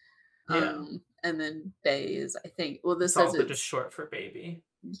baby. Yeah. And then Bay is, I think, well, this It's says also just it's, short for baby.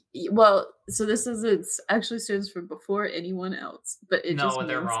 well, so this says it's actually stands for before anyone else, but it just No,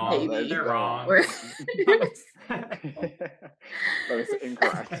 they're means No, wrong. baby. They're they're wrong. wrong. Or That is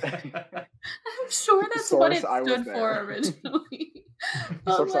incorrect. I'm sure that's what Source, it I was stood for there. originally.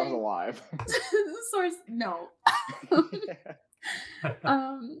 But Source, I was like, alive. source, no.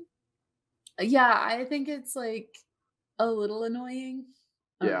 um, yeah, I think it's like a little annoying.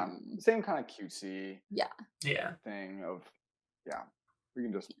 Yeah, Um, same kind of cutesy yeah, Yeah. thing of, yeah, we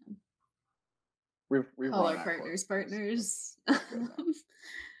can just, we've call run our that partners course. partners. That's good enough.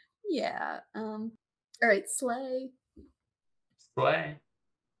 Yeah. All right, slay. Slay.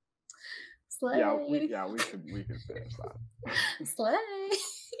 Slay. We could finish that. Slay.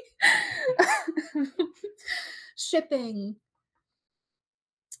 Shipping.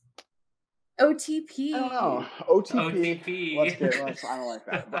 OTP. I don't know. OTP. OTP. I don't like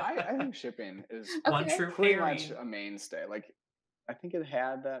that, but I think shipping is One Okay. true pretty much pairing. a mainstay. Like, I think it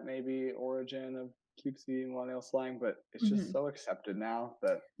had that maybe origin of cutesy millennial slang, but it's just Mhm. so accepted now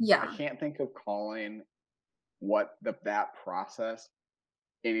that I Yeah. can't think of calling that process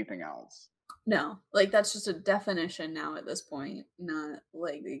anything else. No, like that's just a definition now at this point. Not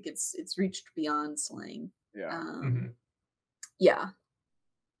like it's reached beyond slang. Yeah. Um, yeah.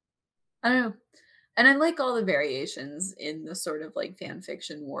 I don't know. And I like all the variations in the sort of like fan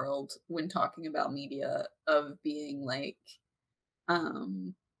fiction world when talking about media of being like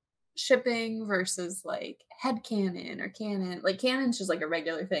um shipping versus like headcanon or canon. Like canon's just like a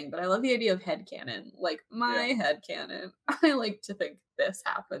regular thing, but I love the idea of headcanon. Like my Yeah. headcanon. I like to think this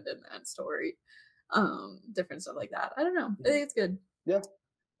happened in that story. Different stuff like that. I don't know. I think it's good. Yeah.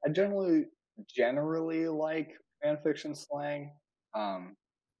 I generally like fan fiction slang.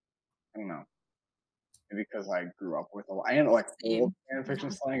 I don't know. Maybe because I grew up with a lot. And like old Same. fan fiction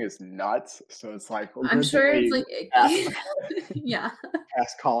Yeah. slang is nuts. So it's like we're I'm good sure to it's leave like icky. past, Yeah.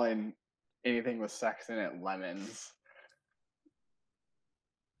 past calling anything with sex in it lemons.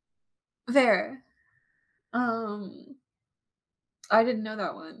 Fair. Um I didn't know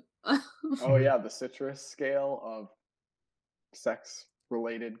that one. Oh yeah, the citrus scale of sex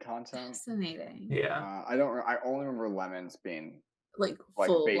related content. Fascinating. Yeah. I don't. I only remember lemons being Like like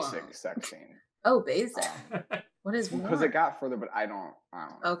full basic blown. sex scene. Oh, basic. Um, What is because more? it got further, but I don't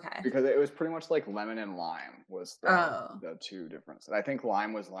know. Okay. Because it was pretty much like lemon and lime was Oh, the two differences. I think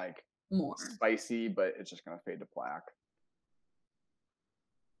lime was like more. spicy, but it's just gonna fade to black.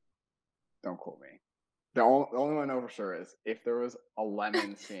 Don't quote me. The only one I know for sure is if there was a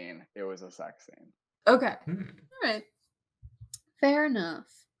lemon scene, it was a sex scene. Okay. Hmm. All right. Fair enough.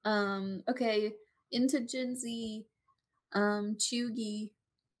 Okay. Into Gen Z. Chugi.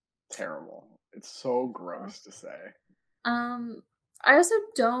 Terrible. It's so gross to say. I also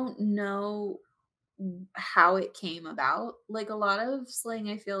don't know how it came about. Like a lot of slang,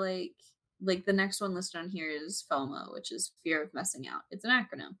 I feel like the next one listed on here is FOMO, which is fear of messing out. It's an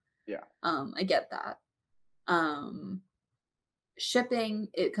acronym. Yeah. I get that. Um, shipping,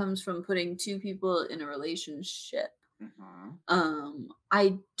 it comes from putting two people in a relationship.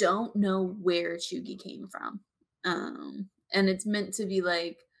 I don't know where Chugi came from. And it's meant to be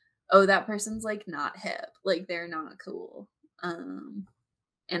like, oh, that person's like not hip, like they're not cool. And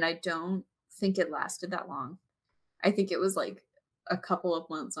I don't think it lasted that long. I think it was like a couple of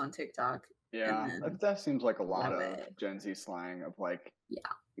months on TikTok. Yeah, that seems like a lot of Gen Z slang of like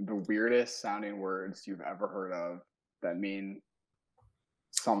the weirdest sounding words you've ever heard of that mean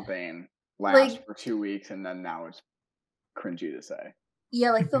something last for 2 weeks and then now it's cringy to say.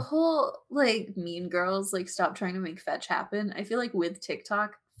 Yeah, like the whole like Mean Girls, like stop trying to make fetch happen. I feel like with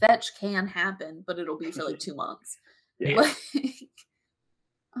TikTok, fetch can happen, but it'll be for like 2 months. Yeah. Like,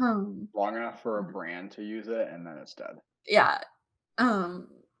 long enough for a brand to use it and then it's dead. Yeah.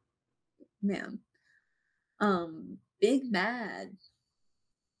 Man. Big Mad.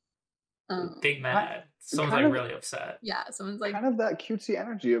 Big Mad. Someone's like really upset. Yeah, someone's like kind of that cutesy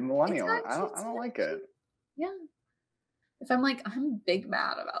energy of millennial. I don't like it. Yeah. If I'm like, I'm big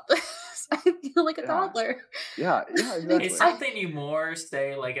mad about this, I feel like a toddler. Yeah, exactly. It's something you more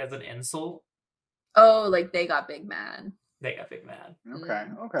say like as an insult. Oh, like they got big mad. They got big mad. Okay.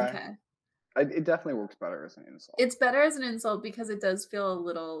 It definitely works better as an insult. It's better as an insult because it does feel a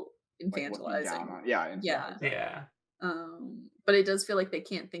little infantilizing. Like yeah. But it does feel like they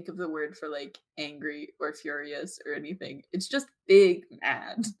can't think of the word for like angry or furious or anything. It's just big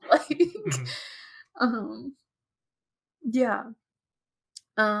mad. Like yeah.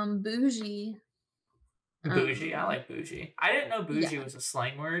 Bougie. Bougie. I like bougie. I didn't know bougie was a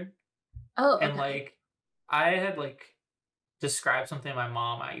slang word. Oh, and like I had like described something to my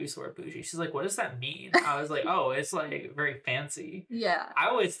mom. I used the word bougie. She's like, "What does that mean?" I was like, "Oh, it's like very fancy." Yeah. I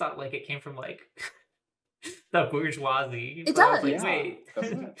always thought like it came from like the bourgeoisie. It does. Like, wait.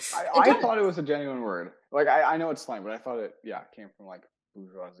 I thought it was a genuine word. Like I know it's slang, but I thought it came from like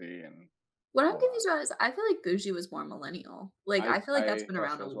bourgeoisie and. What I'm confused about is I feel like bougie was more millennial. Like I feel like that's been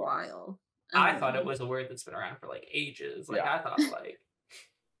around a while. I thought it was a word that's been around for like ages. Like I thought like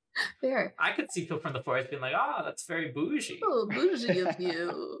fair. I could see people from the forest being like, "Oh, that's very bougie." Oh, bougie of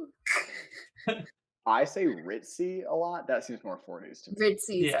you. I say ritzy a lot. That seems more 40s to me.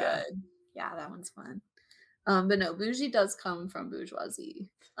 Ritzy is good. Yeah, that one's fun. But no, bougie does come from bourgeoisie.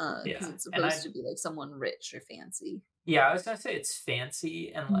 Because it's supposed to be like someone rich or fancy. Yeah, I was gonna say it's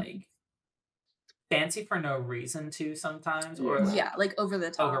fancy and like fancy for no reason to sometimes, or like over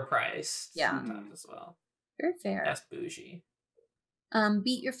the top, overpriced. Sometimes as well. Very fair. That's bougie.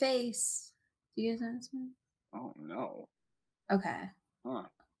 Beat your face. Do you guys know this one? Oh no. Okay. Huh.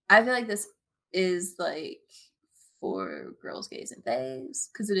 I feel like this is like for girls, gays, and theys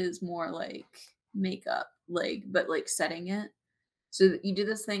because it is more like makeup, like but like setting it. So you do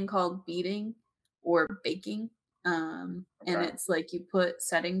this thing called beating or baking. And it's like you put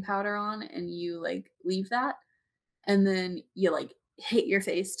setting powder on and you like leave that and then you like hit your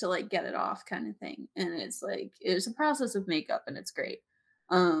face to like get it off kind of thing. And it's like it's a process of makeup and it's great.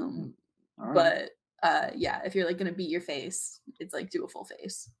 But if you're like gonna beat your face, it's like do a full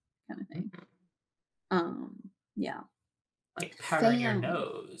face kind of thing. Like powdering your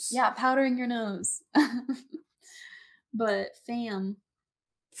nose. Yeah, powdering your nose. But fam's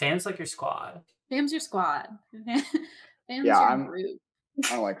like your squad. Fam's your squad. Fam's your group.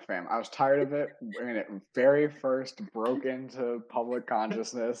 I don't like fam. I was tired of it when it very first broke into public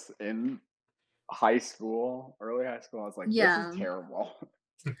consciousness in high school, early high school. I was like, this is terrible.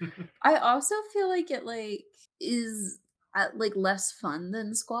 I also feel like it like is like less fun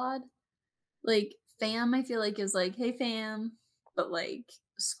than squad. Like fam, I feel like is like, hey fam, but like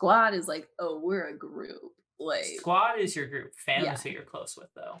squad is like, oh, we're a group. Like squad is your group. Fam is who you're close with,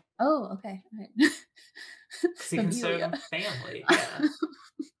 though. Oh, okay. Right. So you consider them family. Yeah.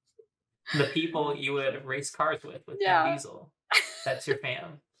 The people you would race cars with Vin Diesel. That's your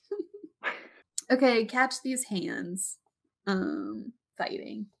fam. Okay, catch these hands.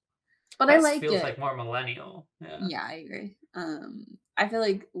 Fighting. But that I like feels it. Like more millennial. Yeah, I agree. I feel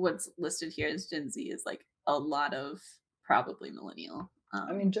like what's listed here as Gen Z is like a lot of probably millennial.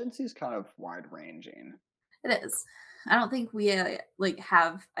 I mean, Gen Z is kind of wide ranging. It is. I don't think we like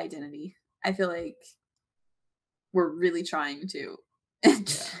have identity. I feel like we're really trying to.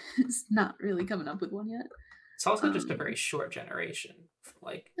 It's not really coming up with one yet. It's also just a very short generation,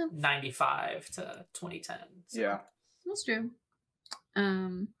 like 95 to 2010. So. Yeah, that's true.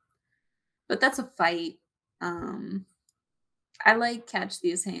 But that's a fight. I like catch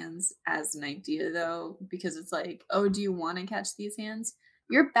these hands as an idea though, because it's like, oh, do you want to catch these hands?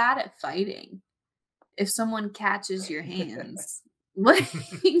 You're bad at fighting. If someone catches your hands, like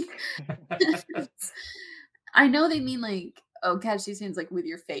I know they mean like, oh, catch these hands like with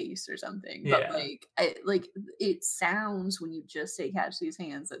your face or something, but Yeah. like it sounds when you just say catch these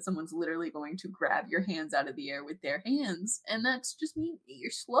hands that someone's literally going to grab your hands out of the air with their hands, and that's just mean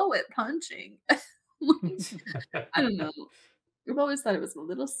you're slow at punching. Like, I don't know. I've always thought it was a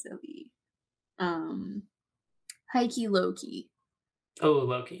little silly. High key, low key. Oh,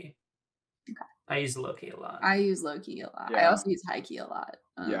 Loki. Okay. I use Loki a lot. I use low key a lot. I Yeah. also use high key a lot.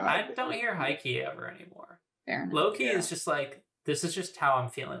 Yeah. I don't hear high key ever anymore. Fair enough. Low key is just like, this is just how I'm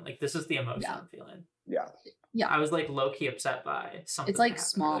feeling. Like, this is the emotion Yeah. I'm feeling. Yeah. Yeah. I was like low key upset by something. It's like that happened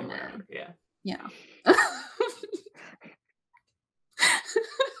small earlier, mad. whatever. Yeah. Yeah.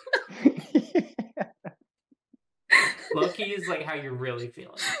 Low key is like how you're really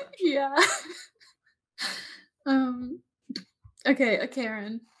feeling. essentially. Yeah. Okay, a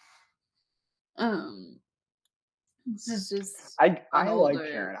Karen. This is just I an like older.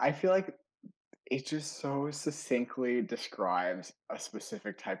 Karen. I feel like it just so succinctly describes a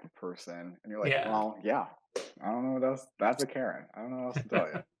specific type of person, and you're like, Yeah. well, yeah. I don't know what else. That's a Karen. I don't know what else to tell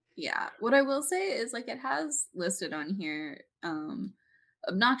you. Yeah. What I will say is like it has listed on here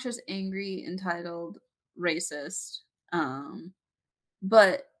obnoxious, angry, entitled, racist.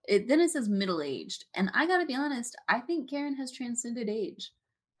 But then it says middle-aged. And I got to be honest, I think Karen has transcended age.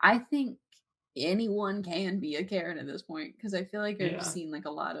 I think anyone can be a Karen at this point because I feel like I've Yeah. seen like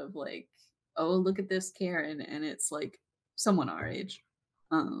a lot of like, oh, look at this Karen, and it's like someone our age.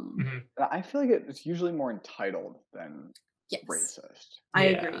 Mhm. I feel like it's usually more entitled than Yes. racist. I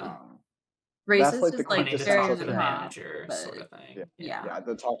Yeah. agree. That's Racist like is the like Wanting to very talk over to the the top, manager but sort of thing. Yeah. yeah. Yeah,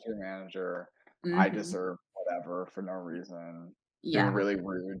 the talk to your manager. I Mhm. deserve whatever for no reason. Yeah, Being really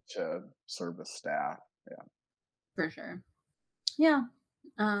rude to service staff. Yeah. for sure. Yeah.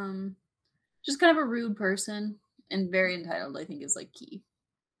 Just kind of a rude person and very entitled, I think is like key.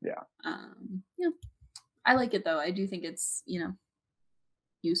 Yeah. Yeah. I like it though. I do think it's,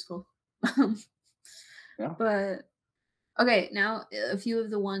 useful. Yeah. But okay, now a few of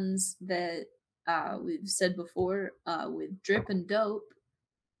the ones that we've said before with drip and dope.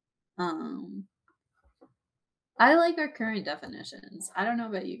 I like our current definitions. I don't know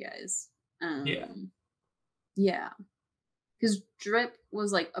about you guys. Yeah. Yeah. Because drip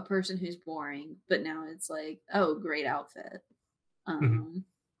was like a person who's boring, but now it's like, oh, great outfit. And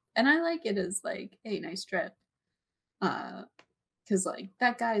I like it as like, hey, nice drip. Because like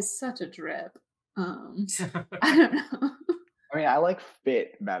that guy's such a drip. I don't know. I mean, I like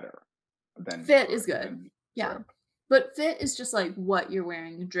fit better than Fit is good. than Yeah. drip. But fit is just like what you're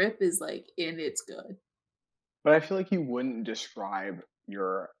wearing. Drip is like, and it's good. But I feel like you wouldn't describe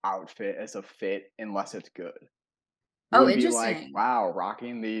your outfit as a fit unless it's good. You Oh, would be like, interesting. wow,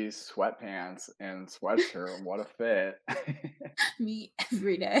 rocking these sweatpants and sweatshirt, what a fit. Me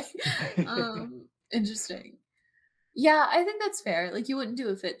every day. Interesting. Yeah, I think that's fair. Like you wouldn't do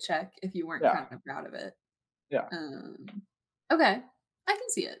a fit check if you weren't Yeah. kind of proud of it. Yeah. Okay. I can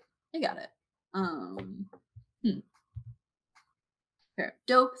see it. I got it. Fair.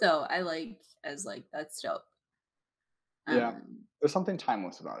 Dope though, I like as like that's dope. Yeah. There's something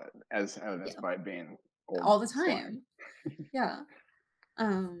timeless about it, as evidenced Yeah. by it being old All the slang. time. Yeah.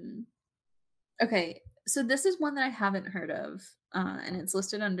 Okay. So this is one that I haven't heard of, and it's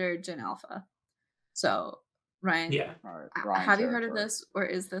listed under Gen Alpha. So Ryan, Yeah. All right, Ryan have you heard of territory. this, or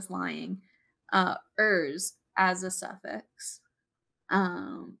is this lying? Ers as a suffix.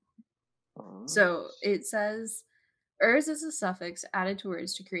 So it says ers is a suffix added to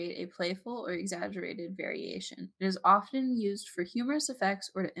words to create a playful or exaggerated variation. It is often used for humorous effects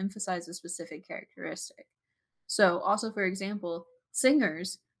or to emphasize a specific characteristic. So, also, for example,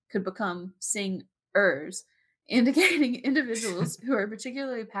 singers could become sing-ers, indicating individuals who are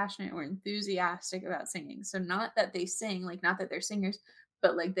particularly passionate or enthusiastic about singing. So, not that they sing, like, not that they're singers,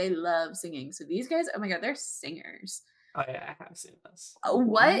 but like they love singing. So, these guys, oh my God, they're singers. Oh yeah, I have seen this.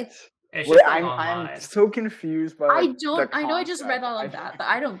 What? It's Wait, just like online. I'm so confused by I like, don't, the I know I just read concept. all of that, but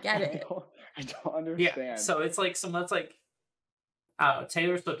I don't get it. I don't understand. Yeah, so it's like someone's like, oh,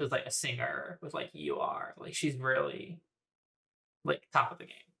 Taylor Swift is like a singer with like you are. Like she's really like top of the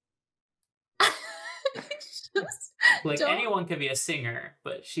game. Just Like don't- anyone can be a singer,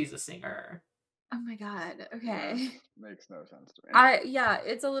 but she's a singer. Oh my God. Okay. Makes no sense to me. Yeah,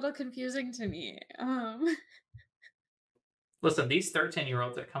 it's a little confusing to me. Listen, these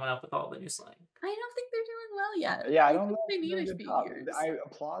 13-year-olds are coming up with all the new slang. I don't think they're doing well yet. Yeah, I don't think know. they if need they're a doing few good job. years. I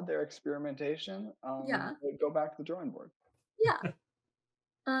applaud their experimentation. Yeah. But go back to the drawing board. Yeah.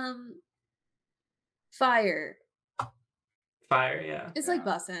 Fire. Fire, yeah. It's like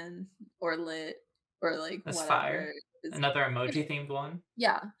bussin' or lit or like That's whatever. fire. It's- Another emoji themed one.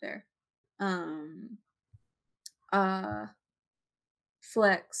 Yeah, fair. Uh,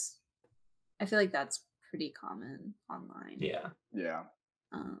 flex. I feel like that's pretty common online. Yeah. Yeah.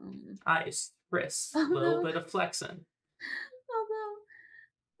 Ice, wrist, little Although, bit of flexing.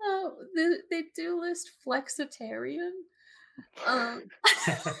 they do list flexitarian. Um,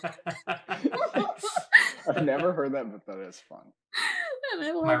 I've never heard that, but that is fun. and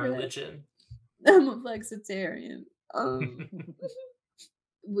I My love it. religion. I'm a flexitarian.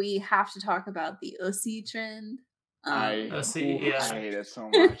 We have to talk about the Ussy trend. I yeah. hate it so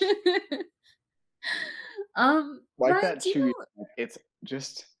much. Like Ryan, that do you chewy. know It's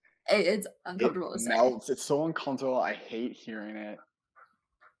just it's it uncomfortable to say. melts. It's so uncomfortable. I hate hearing it.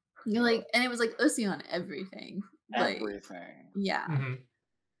 You're like, and it was like Ussy on everything. Like, Everything. yeah. Mm-hmm.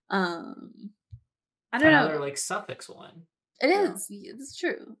 I don't Another know. like suffix one. It Yeah. is. It's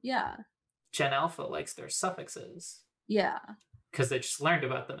true. Yeah. Gen Alpha likes their suffixes Yeah. because they just learned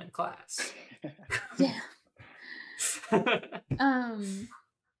about them in class. Yeah.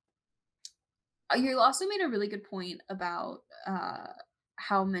 You also made a really good point about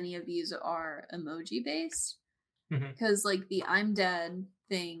how many of these are emoji based. Because like the I'm dead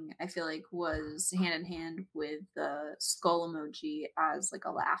thing, I feel like was hand in hand with the skull emoji as like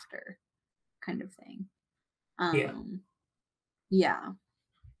a laughter kind of thing. Yeah.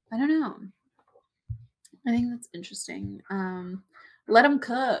 I don't know. I think that's interesting. Let them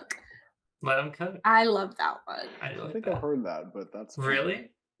cook. Let them cook. I love that one. I think I've heard that, but that's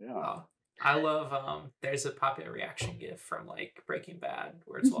really yeah. Oh, I love. There's a popular reaction GIF from like Breaking Bad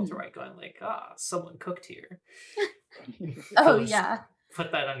where it's Walter White going like, someone cooked here. Oh yeah.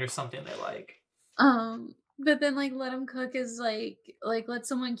 Put that under something they like. But then like let them cook is like let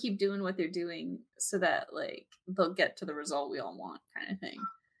someone keep doing what they're doing so that like they'll get to the result we all want kind of thing.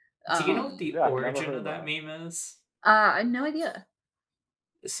 Do you know what the origin of that meme is? I had no idea.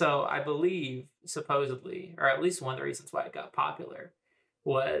 So I believe supposedly, or at least one of the reasons why it got popular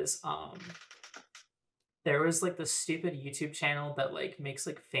was there was like this stupid YouTube channel that like makes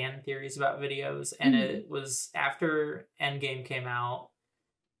like fan theories about videos, and it was after Endgame came out,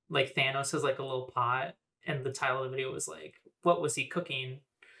 like Thanos has like a little pot, and the title of the video was like, "What was he cooking?"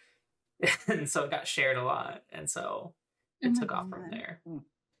 And so it got shared a lot, and so it took off from there.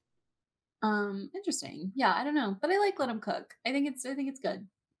 Interesting. Yeah, I don't know, but I like Let 'em cook. I think it's good.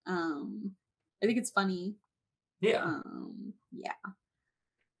 I think it's funny. Yeah. Yeah.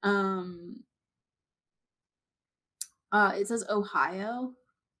 It says Ohio.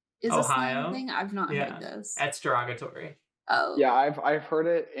 Is a slang thing? I've not heard this. That's derogatory. Oh. Yeah, I've heard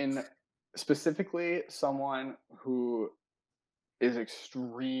it in specifically someone who is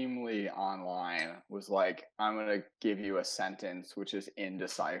extremely online was like, I'm gonna give you a sentence which is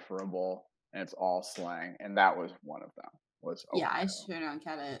indecipherable and it's all slang, and that was one of them. Was Ohio. Yeah, I sure don't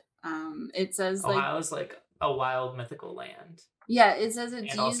get it. It says Ohio's like a wild mythical land. Yeah, it says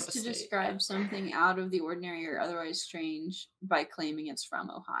it's used to describe something out of the ordinary or otherwise strange by claiming it's from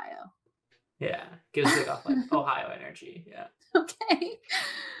Ohio. Yeah, gives it off like Ohio energy. Yeah. Okay.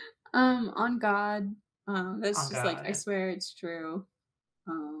 On God. That's just like I swear it's true.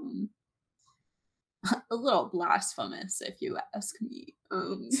 A little blasphemous, if you ask me.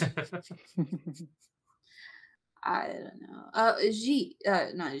 I don't know.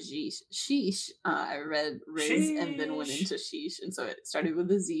 Not sheesh. I read Riz and then went into sheesh, and so it started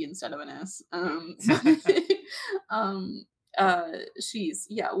with a Z instead of an S. Sheesh.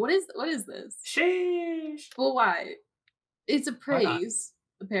 Yeah. What is this? Sheesh. Well, why? It's a praise,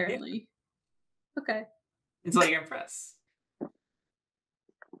 apparently. Yeah. Okay. It's like you're impressed.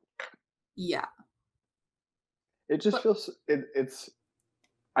 Yeah. It just feels it's.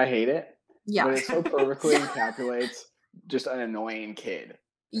 I hate it. Yeah. But it so perfectly encapsulates just an annoying kid.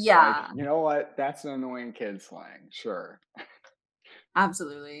 Yeah. Like, you know what? That's an annoying kid slang. Sure.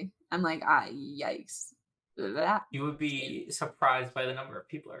 Absolutely. I'm like, yikes. You would be surprised by the number of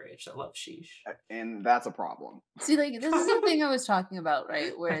people our age that love sheesh. And that's a problem. See, like, this is the thing I was talking about,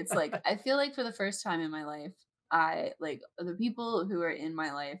 right? Where it's like, I feel like for the first time in my life, the people who are in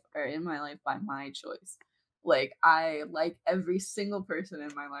my life by my choice. Like, I like every single person in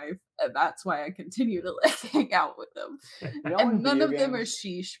my life, and that's why I continue to like hang out with them. And none of them are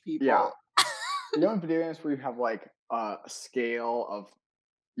sheesh people. Yeah. You know in video games where you have like a scale of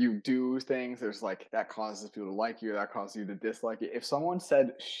you do things, there's like that causes people to like you, that causes you to dislike you. If someone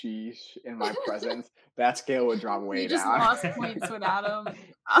said sheesh in my presence, that scale would drop way down. You just lost points with Adam.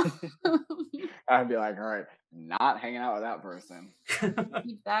 I'd be like, all right, not hanging out with that person.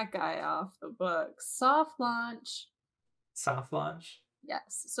 Keep that guy off the book. Soft launch. Soft launch?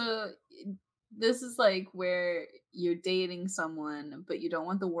 Yes. So this is like where you're dating someone, but you don't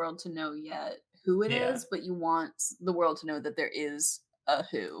want the world to know yet who it is, but you want the world to know that there is a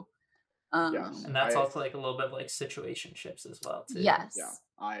who. Yes. And that's also like a little bit of like situationships as well too. Yes. Yeah.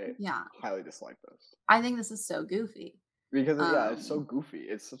 I highly dislike this. I think this is so goofy. Because it's so goofy.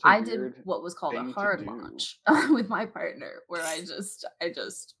 It's such a I weird did what was called a thing to hard do. launch with my partner, where I just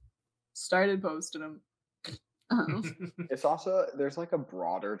started posting them. It's also, there's like a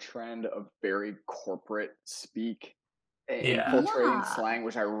broader trend of very corporate speak infiltrating slang,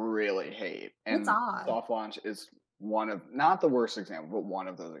 which I really hate. And it's odd. soft launch is one of, not the worst example, but one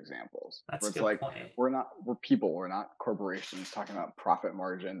of those examples. That's where a good point. We're people, we're not corporations talking about profit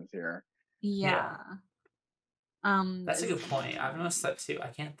margins here. Yeah. That's a good point. I've noticed that too. I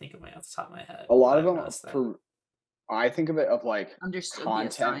can't think of it off the top of my head. A lot of them I think of it of like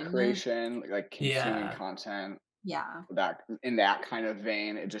content creation, like consuming content. Yeah. That in that kind of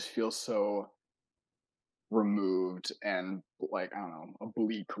vein, it just feels so removed and like, I don't know, a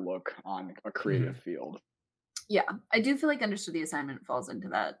bleak look on a creative field. Yeah, I do feel like Understood the Assignment falls into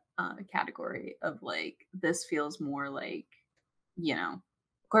that category of like, this feels more like,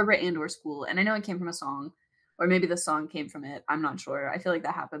 corporate and or school. And I know it came from a song, or maybe the song came from it. I'm not sure. I feel like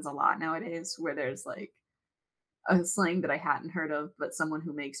that happens a lot nowadays, where there's like a slang that I hadn't heard of, but someone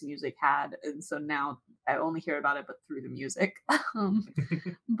who makes music had. And so now I only hear about it, but through the music.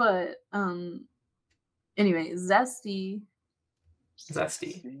 But anyway, zesty.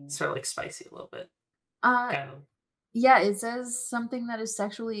 Sort of like spicy a little bit. Yeah, it says something that is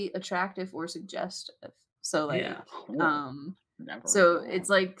sexually attractive or suggestive. So like, so it's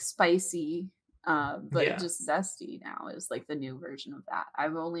like spicy, but just zesty now is like the new version of that.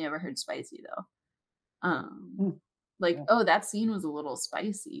 I've only ever heard spicy though. Oh, that scene was a little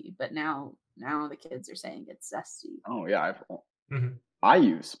spicy, but now the kids are saying it's zesty. Oh yeah, I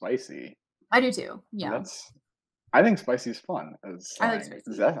use spicy. I do too. Yeah, I think spicy is fun. I like spicy.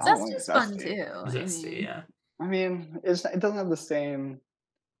 Zesty's fun too. Zesty, yeah. I mean, it doesn't have the same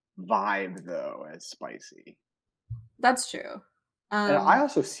vibe though as spicy. That's true. And I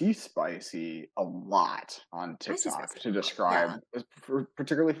also see spicy a lot on TikTok to describe,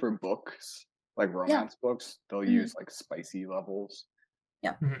 particularly for books, like romance books. They'll use like spicy levels.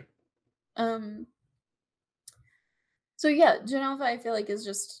 Yeah. So yeah, Gen Alpha I feel like is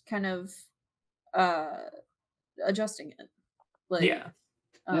just kind of adjusting it. Like,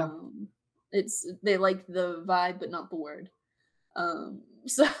 they like the vibe but not the word.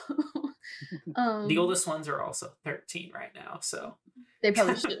 So the oldest ones are also 13 right now, so they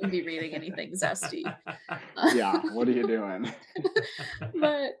probably shouldn't be reading anything zesty. Yeah, what are you doing?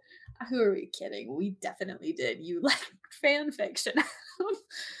 But who are we kidding? We definitely did. You like fan fiction.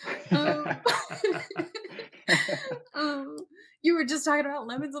 You were just talking about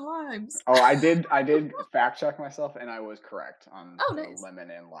lemons and limes. Oh, I did fact check myself, and I was correct on the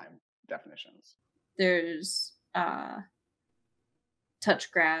lemon and lime definitions. There's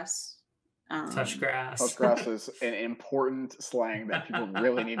touch grass. Touch grass. Touch grass is an important slang that people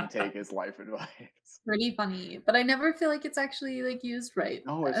really need to take as life advice. Pretty funny, but I never feel like it's actually like used right.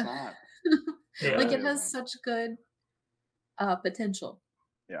 No, it's not. Like it has such good potential.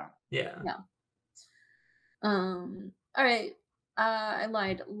 Yeah. All right. I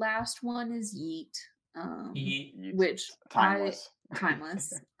lied. Last one is yeet. Yeet. Which timeless. A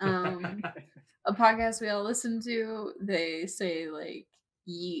podcast we all listen to, they say like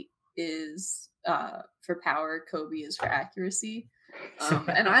yeet is for power, Kobe is for accuracy.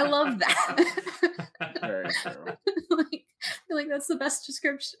 And I love that. Very true. I feel like that's the best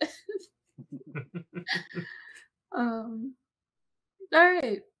description. All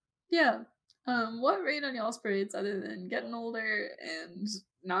right. Yeah. What rain on y'all's parades other than getting older and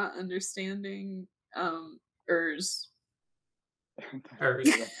not understanding ERS?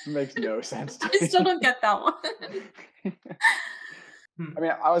 That makes no sense to me. I still don't get that one. I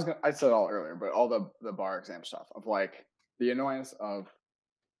mean, I said it all earlier, but all the bar exam stuff of like the annoyance of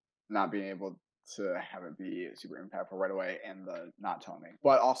not being able to have it be super impactful right away and the not telling me,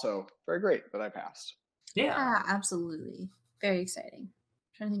 but also very great that I passed. Yeah, absolutely. Very exciting.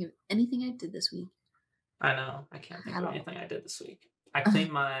 I'm trying to think of anything I did this week. I know. I can't think of anything I did this week. I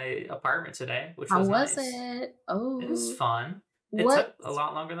cleaned my apartment today, which was nice. How was it? Oh. It was fun. It took a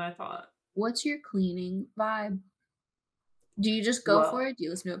lot longer than I thought. What's your cleaning vibe? Do you just go for it? Do you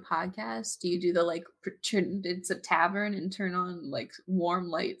listen to a podcast? Do you do the like pretend it's a tavern and turn on like warm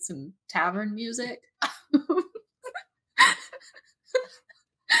lights and tavern music?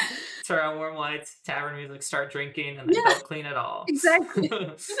 Turn on warm lights, tavern music, start drinking, and then don't clean at all. Exactly.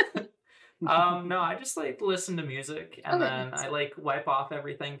 No, I just like listen to music and then I like wipe off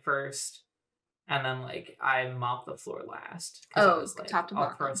everything first. and then like I mop the floor last because I was like, top to I'll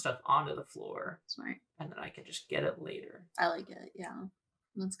bottom. throw stuff onto the floor, Smart. and then I can just get it later. I like it. Yeah,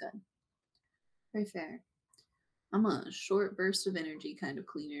 that's good. Very fair. I'm a short burst of energy kind of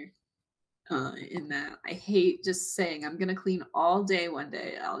cleaner. In that I hate just saying I'm gonna clean all day one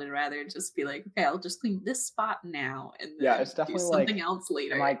day. I'd rather just be like, okay, I'll just clean this spot now and then it's do definitely something like, else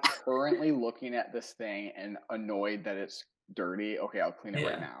later. am I currently looking at this thing and annoyed that it's dirty? Okay, I'll clean it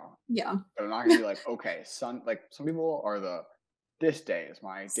right now. Yeah. But I'm not gonna be like, okay, some people are this day is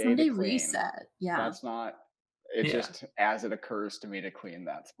my day Sunday to clean. reset. Yeah. That's not. It just as it occurs to me to clean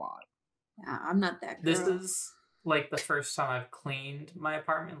that spot. Yeah, I'm not that girl. This is like the first time I've cleaned my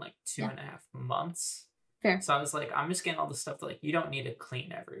apartment in like 2.5 months. Fair. So I was like, I'm just getting all the stuff that like you don't need to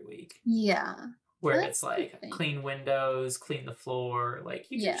clean every week. Yeah. Where it's like clean windows, clean the floor, like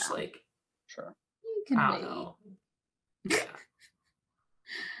you can just like sure. You can I wait. don't know. Yeah.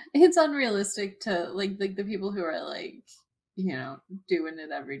 It's unrealistic to like the people who are like, you know, doing it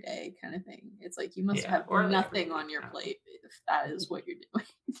every day kind of thing. It's like you must have nothing on your plate if that is what you're doing.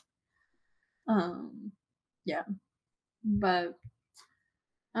 Yeah. But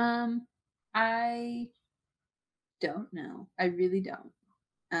I don't know. I really don't.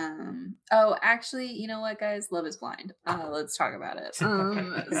 Oh, actually, you know what, guys? Love is Blind. Let's talk about it.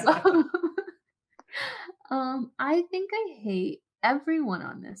 I think I hate everyone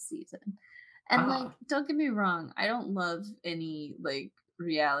on this season. And like, don't get me wrong, I don't love any like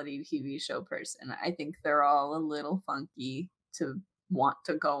reality TV show person. I think they're all a little funky to want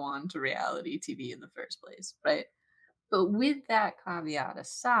to go on to reality TV in the first place, right? But with that caveat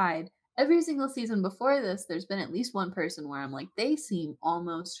aside, every single season before this, there's been at least one person where I'm like, they seem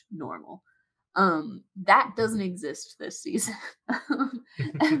almost normal. That doesn't exist this season.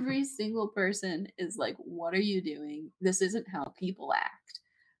 Every single person is like, what are you doing? This isn't how people act.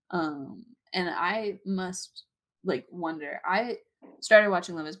 And I must like wonder. I started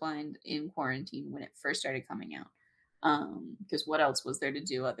watching Love is Blind in quarantine when it first started coming out. Because what else was there to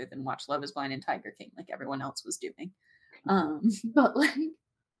do other than watch Love is Blind and Tiger King like everyone else was doing? But like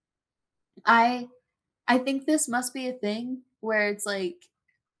I think this must be a thing where it's like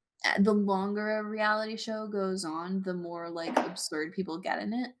the longer a reality show goes on, the more like absurd people get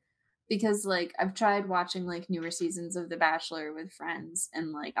in it. Because like I've tried watching like newer seasons of The Bachelor with friends,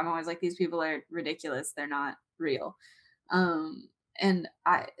 and like I'm always like, these people are ridiculous, they're not real. And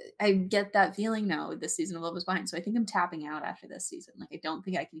I get that feeling now with this season of Love is Blind. So I think I'm tapping out after this season. Like I don't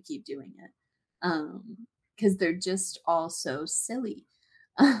think I can keep doing it. Because they're just all so silly.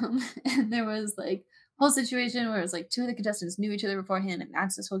 And there was like a whole situation where it was like two of the contestants knew each other beforehand, and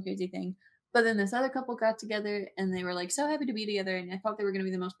that's this whole crazy thing. But then this other couple got together and they were like so happy to be together, and I thought they were going to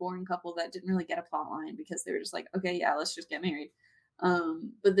be the most boring couple that didn't really get a plot line because they were just like, okay, yeah, let's just get married.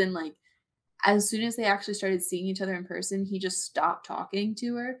 But then like as soon as they actually started seeing each other in person, he just stopped talking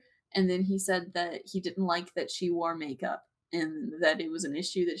to her, and then he said that he didn't like that she wore makeup and that it was an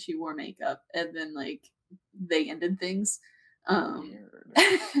issue that she wore makeup, and then like they ended things.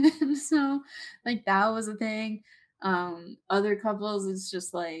 And so like that was a thing. Other couples, it's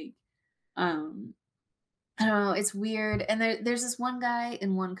just like I don't know, it's weird. And there's this one guy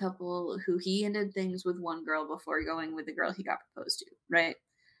in one couple who he ended things with one girl before going with the girl he got proposed to, right?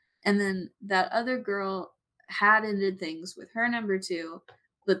 And then that other girl had ended things with her number two,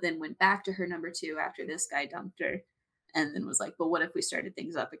 but then went back to her number two after this guy dumped her, and then was like, but what if we started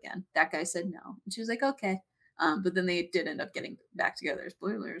things up again? That guy said no. And she was like, okay. But then they did end up getting back together.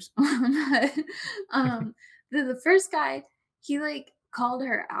 Spoilers. The first guy, he like called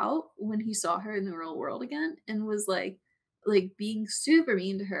her out when he saw her in the real world again, and was like being super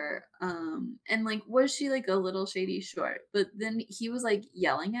mean to her. And like, was she like a little shady? Sure. But then he was like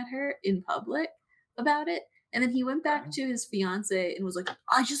yelling at her in public about it. And then he went back to his fiance and was like,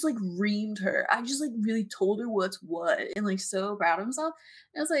 I just like reamed her. I just like really told her what's what, and like so proud of himself.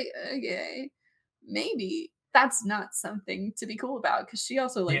 And I was like, okay, maybe that's not something to be cool about, because she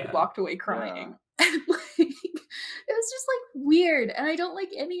also like walked away crying. And like it was just like weird, and I don't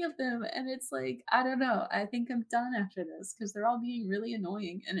like any of them, and it's like I don't know, I think I'm done after this because they're all being really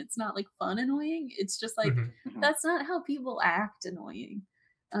annoying, and it's not like fun annoying, it's just like that's not how people act annoying.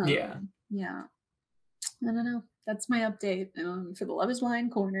 Yeah, I don't know. That's my update for the Love is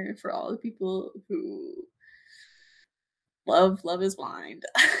Blind corner for all the people who love is Blind.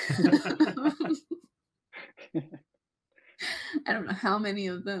 I don't know how many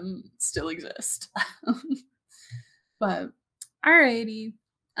of them still exist. But alrighty.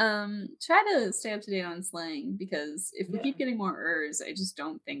 Try to stay up to date on Slang, because if we keep getting more errors, I just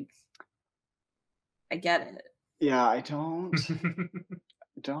don't think I get it. Yeah, I don't.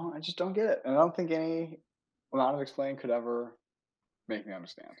 I just don't get it. And I don't think any amount of explaining could ever make me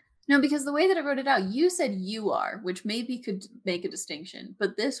understand. No, because the way that I wrote it out, you said "UR," which maybe could make a distinction,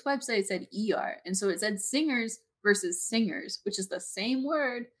 but this website said "ER," and so it said singers versus singers, which is the same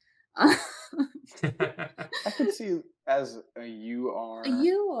word. I could see as a UR. A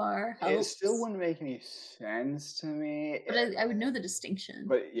UR It helps, still wouldn't make any sense to me. but I would know the distinction.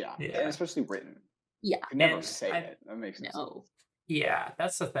 But yeah, Yeah. and especially written. Yeah. You could never And say it. That makes no sense. No. Yeah,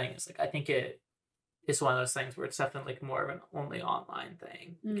 that's the thing. It's like I think it's one of those things where it's definitely like more of an only online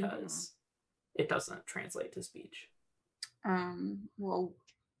thing because it doesn't translate to speech. Well,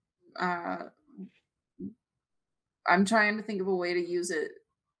 I'm trying to think of a way to use it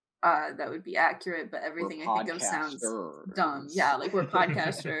that would be accurate, but everything I think of sounds dumb. Yeah, like we're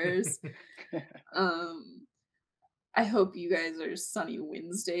podcasters. I hope you guys are sunny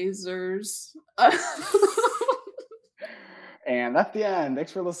Wednesdaysers. And that's the end.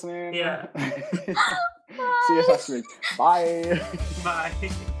 Thanks for listening. Yeah. See you next week. Bye. Bye.